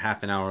arm, just a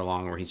half an hour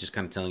long, where he's just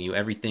kind of telling you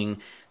everything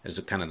that is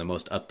kind of the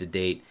most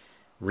up-to-date,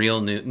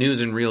 real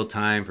news in real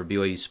time for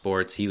BYU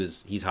sports.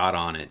 He's hot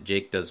on it.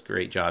 Jake does a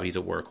great job. He's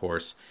a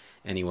workhorse.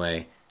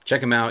 Anyway,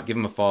 check him out. Give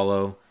him a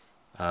follow.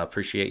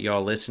 Appreciate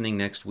y'all listening.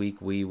 Next week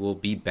we will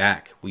be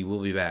back.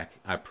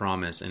 I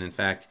promise. And in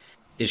fact,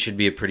 it should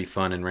be a pretty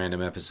fun and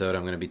random episode.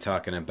 I'm going to be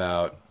talking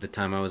about the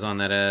time I was on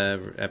that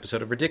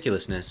episode of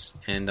Ridiculousness,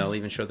 and I'll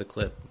even show the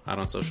clip out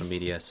on social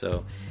media.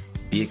 So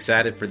be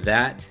excited for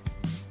that.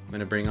 I'm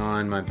going to bring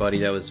on my buddy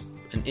that was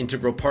an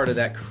integral part of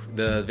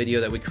the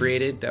video that we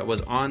created that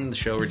was on the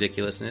show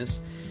Ridiculousness.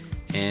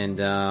 And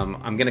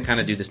I'm going to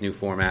kind of do this new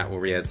format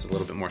where it's a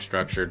little bit more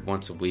structured,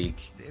 once a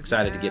week.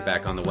 Excited to get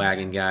back on the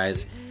wagon,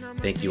 guys.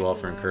 Thank you all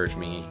for encouraging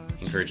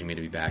me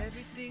to be back.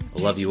 I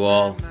love you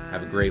all.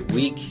 Have a great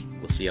week.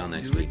 We'll see y'all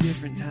next week.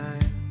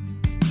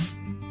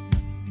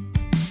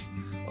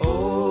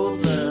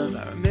 Old love,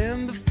 I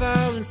remember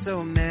falling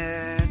so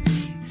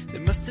madly.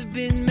 There must have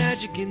been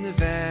magic in the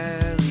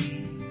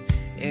valley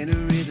and a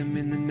rhythm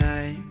in the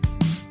night.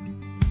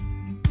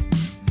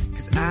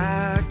 'Cause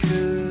I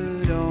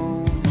could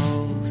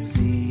almost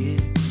see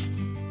it.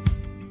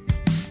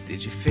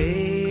 Did you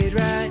fade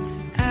right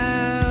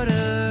out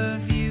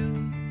of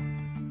view?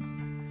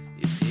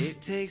 If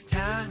it takes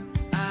time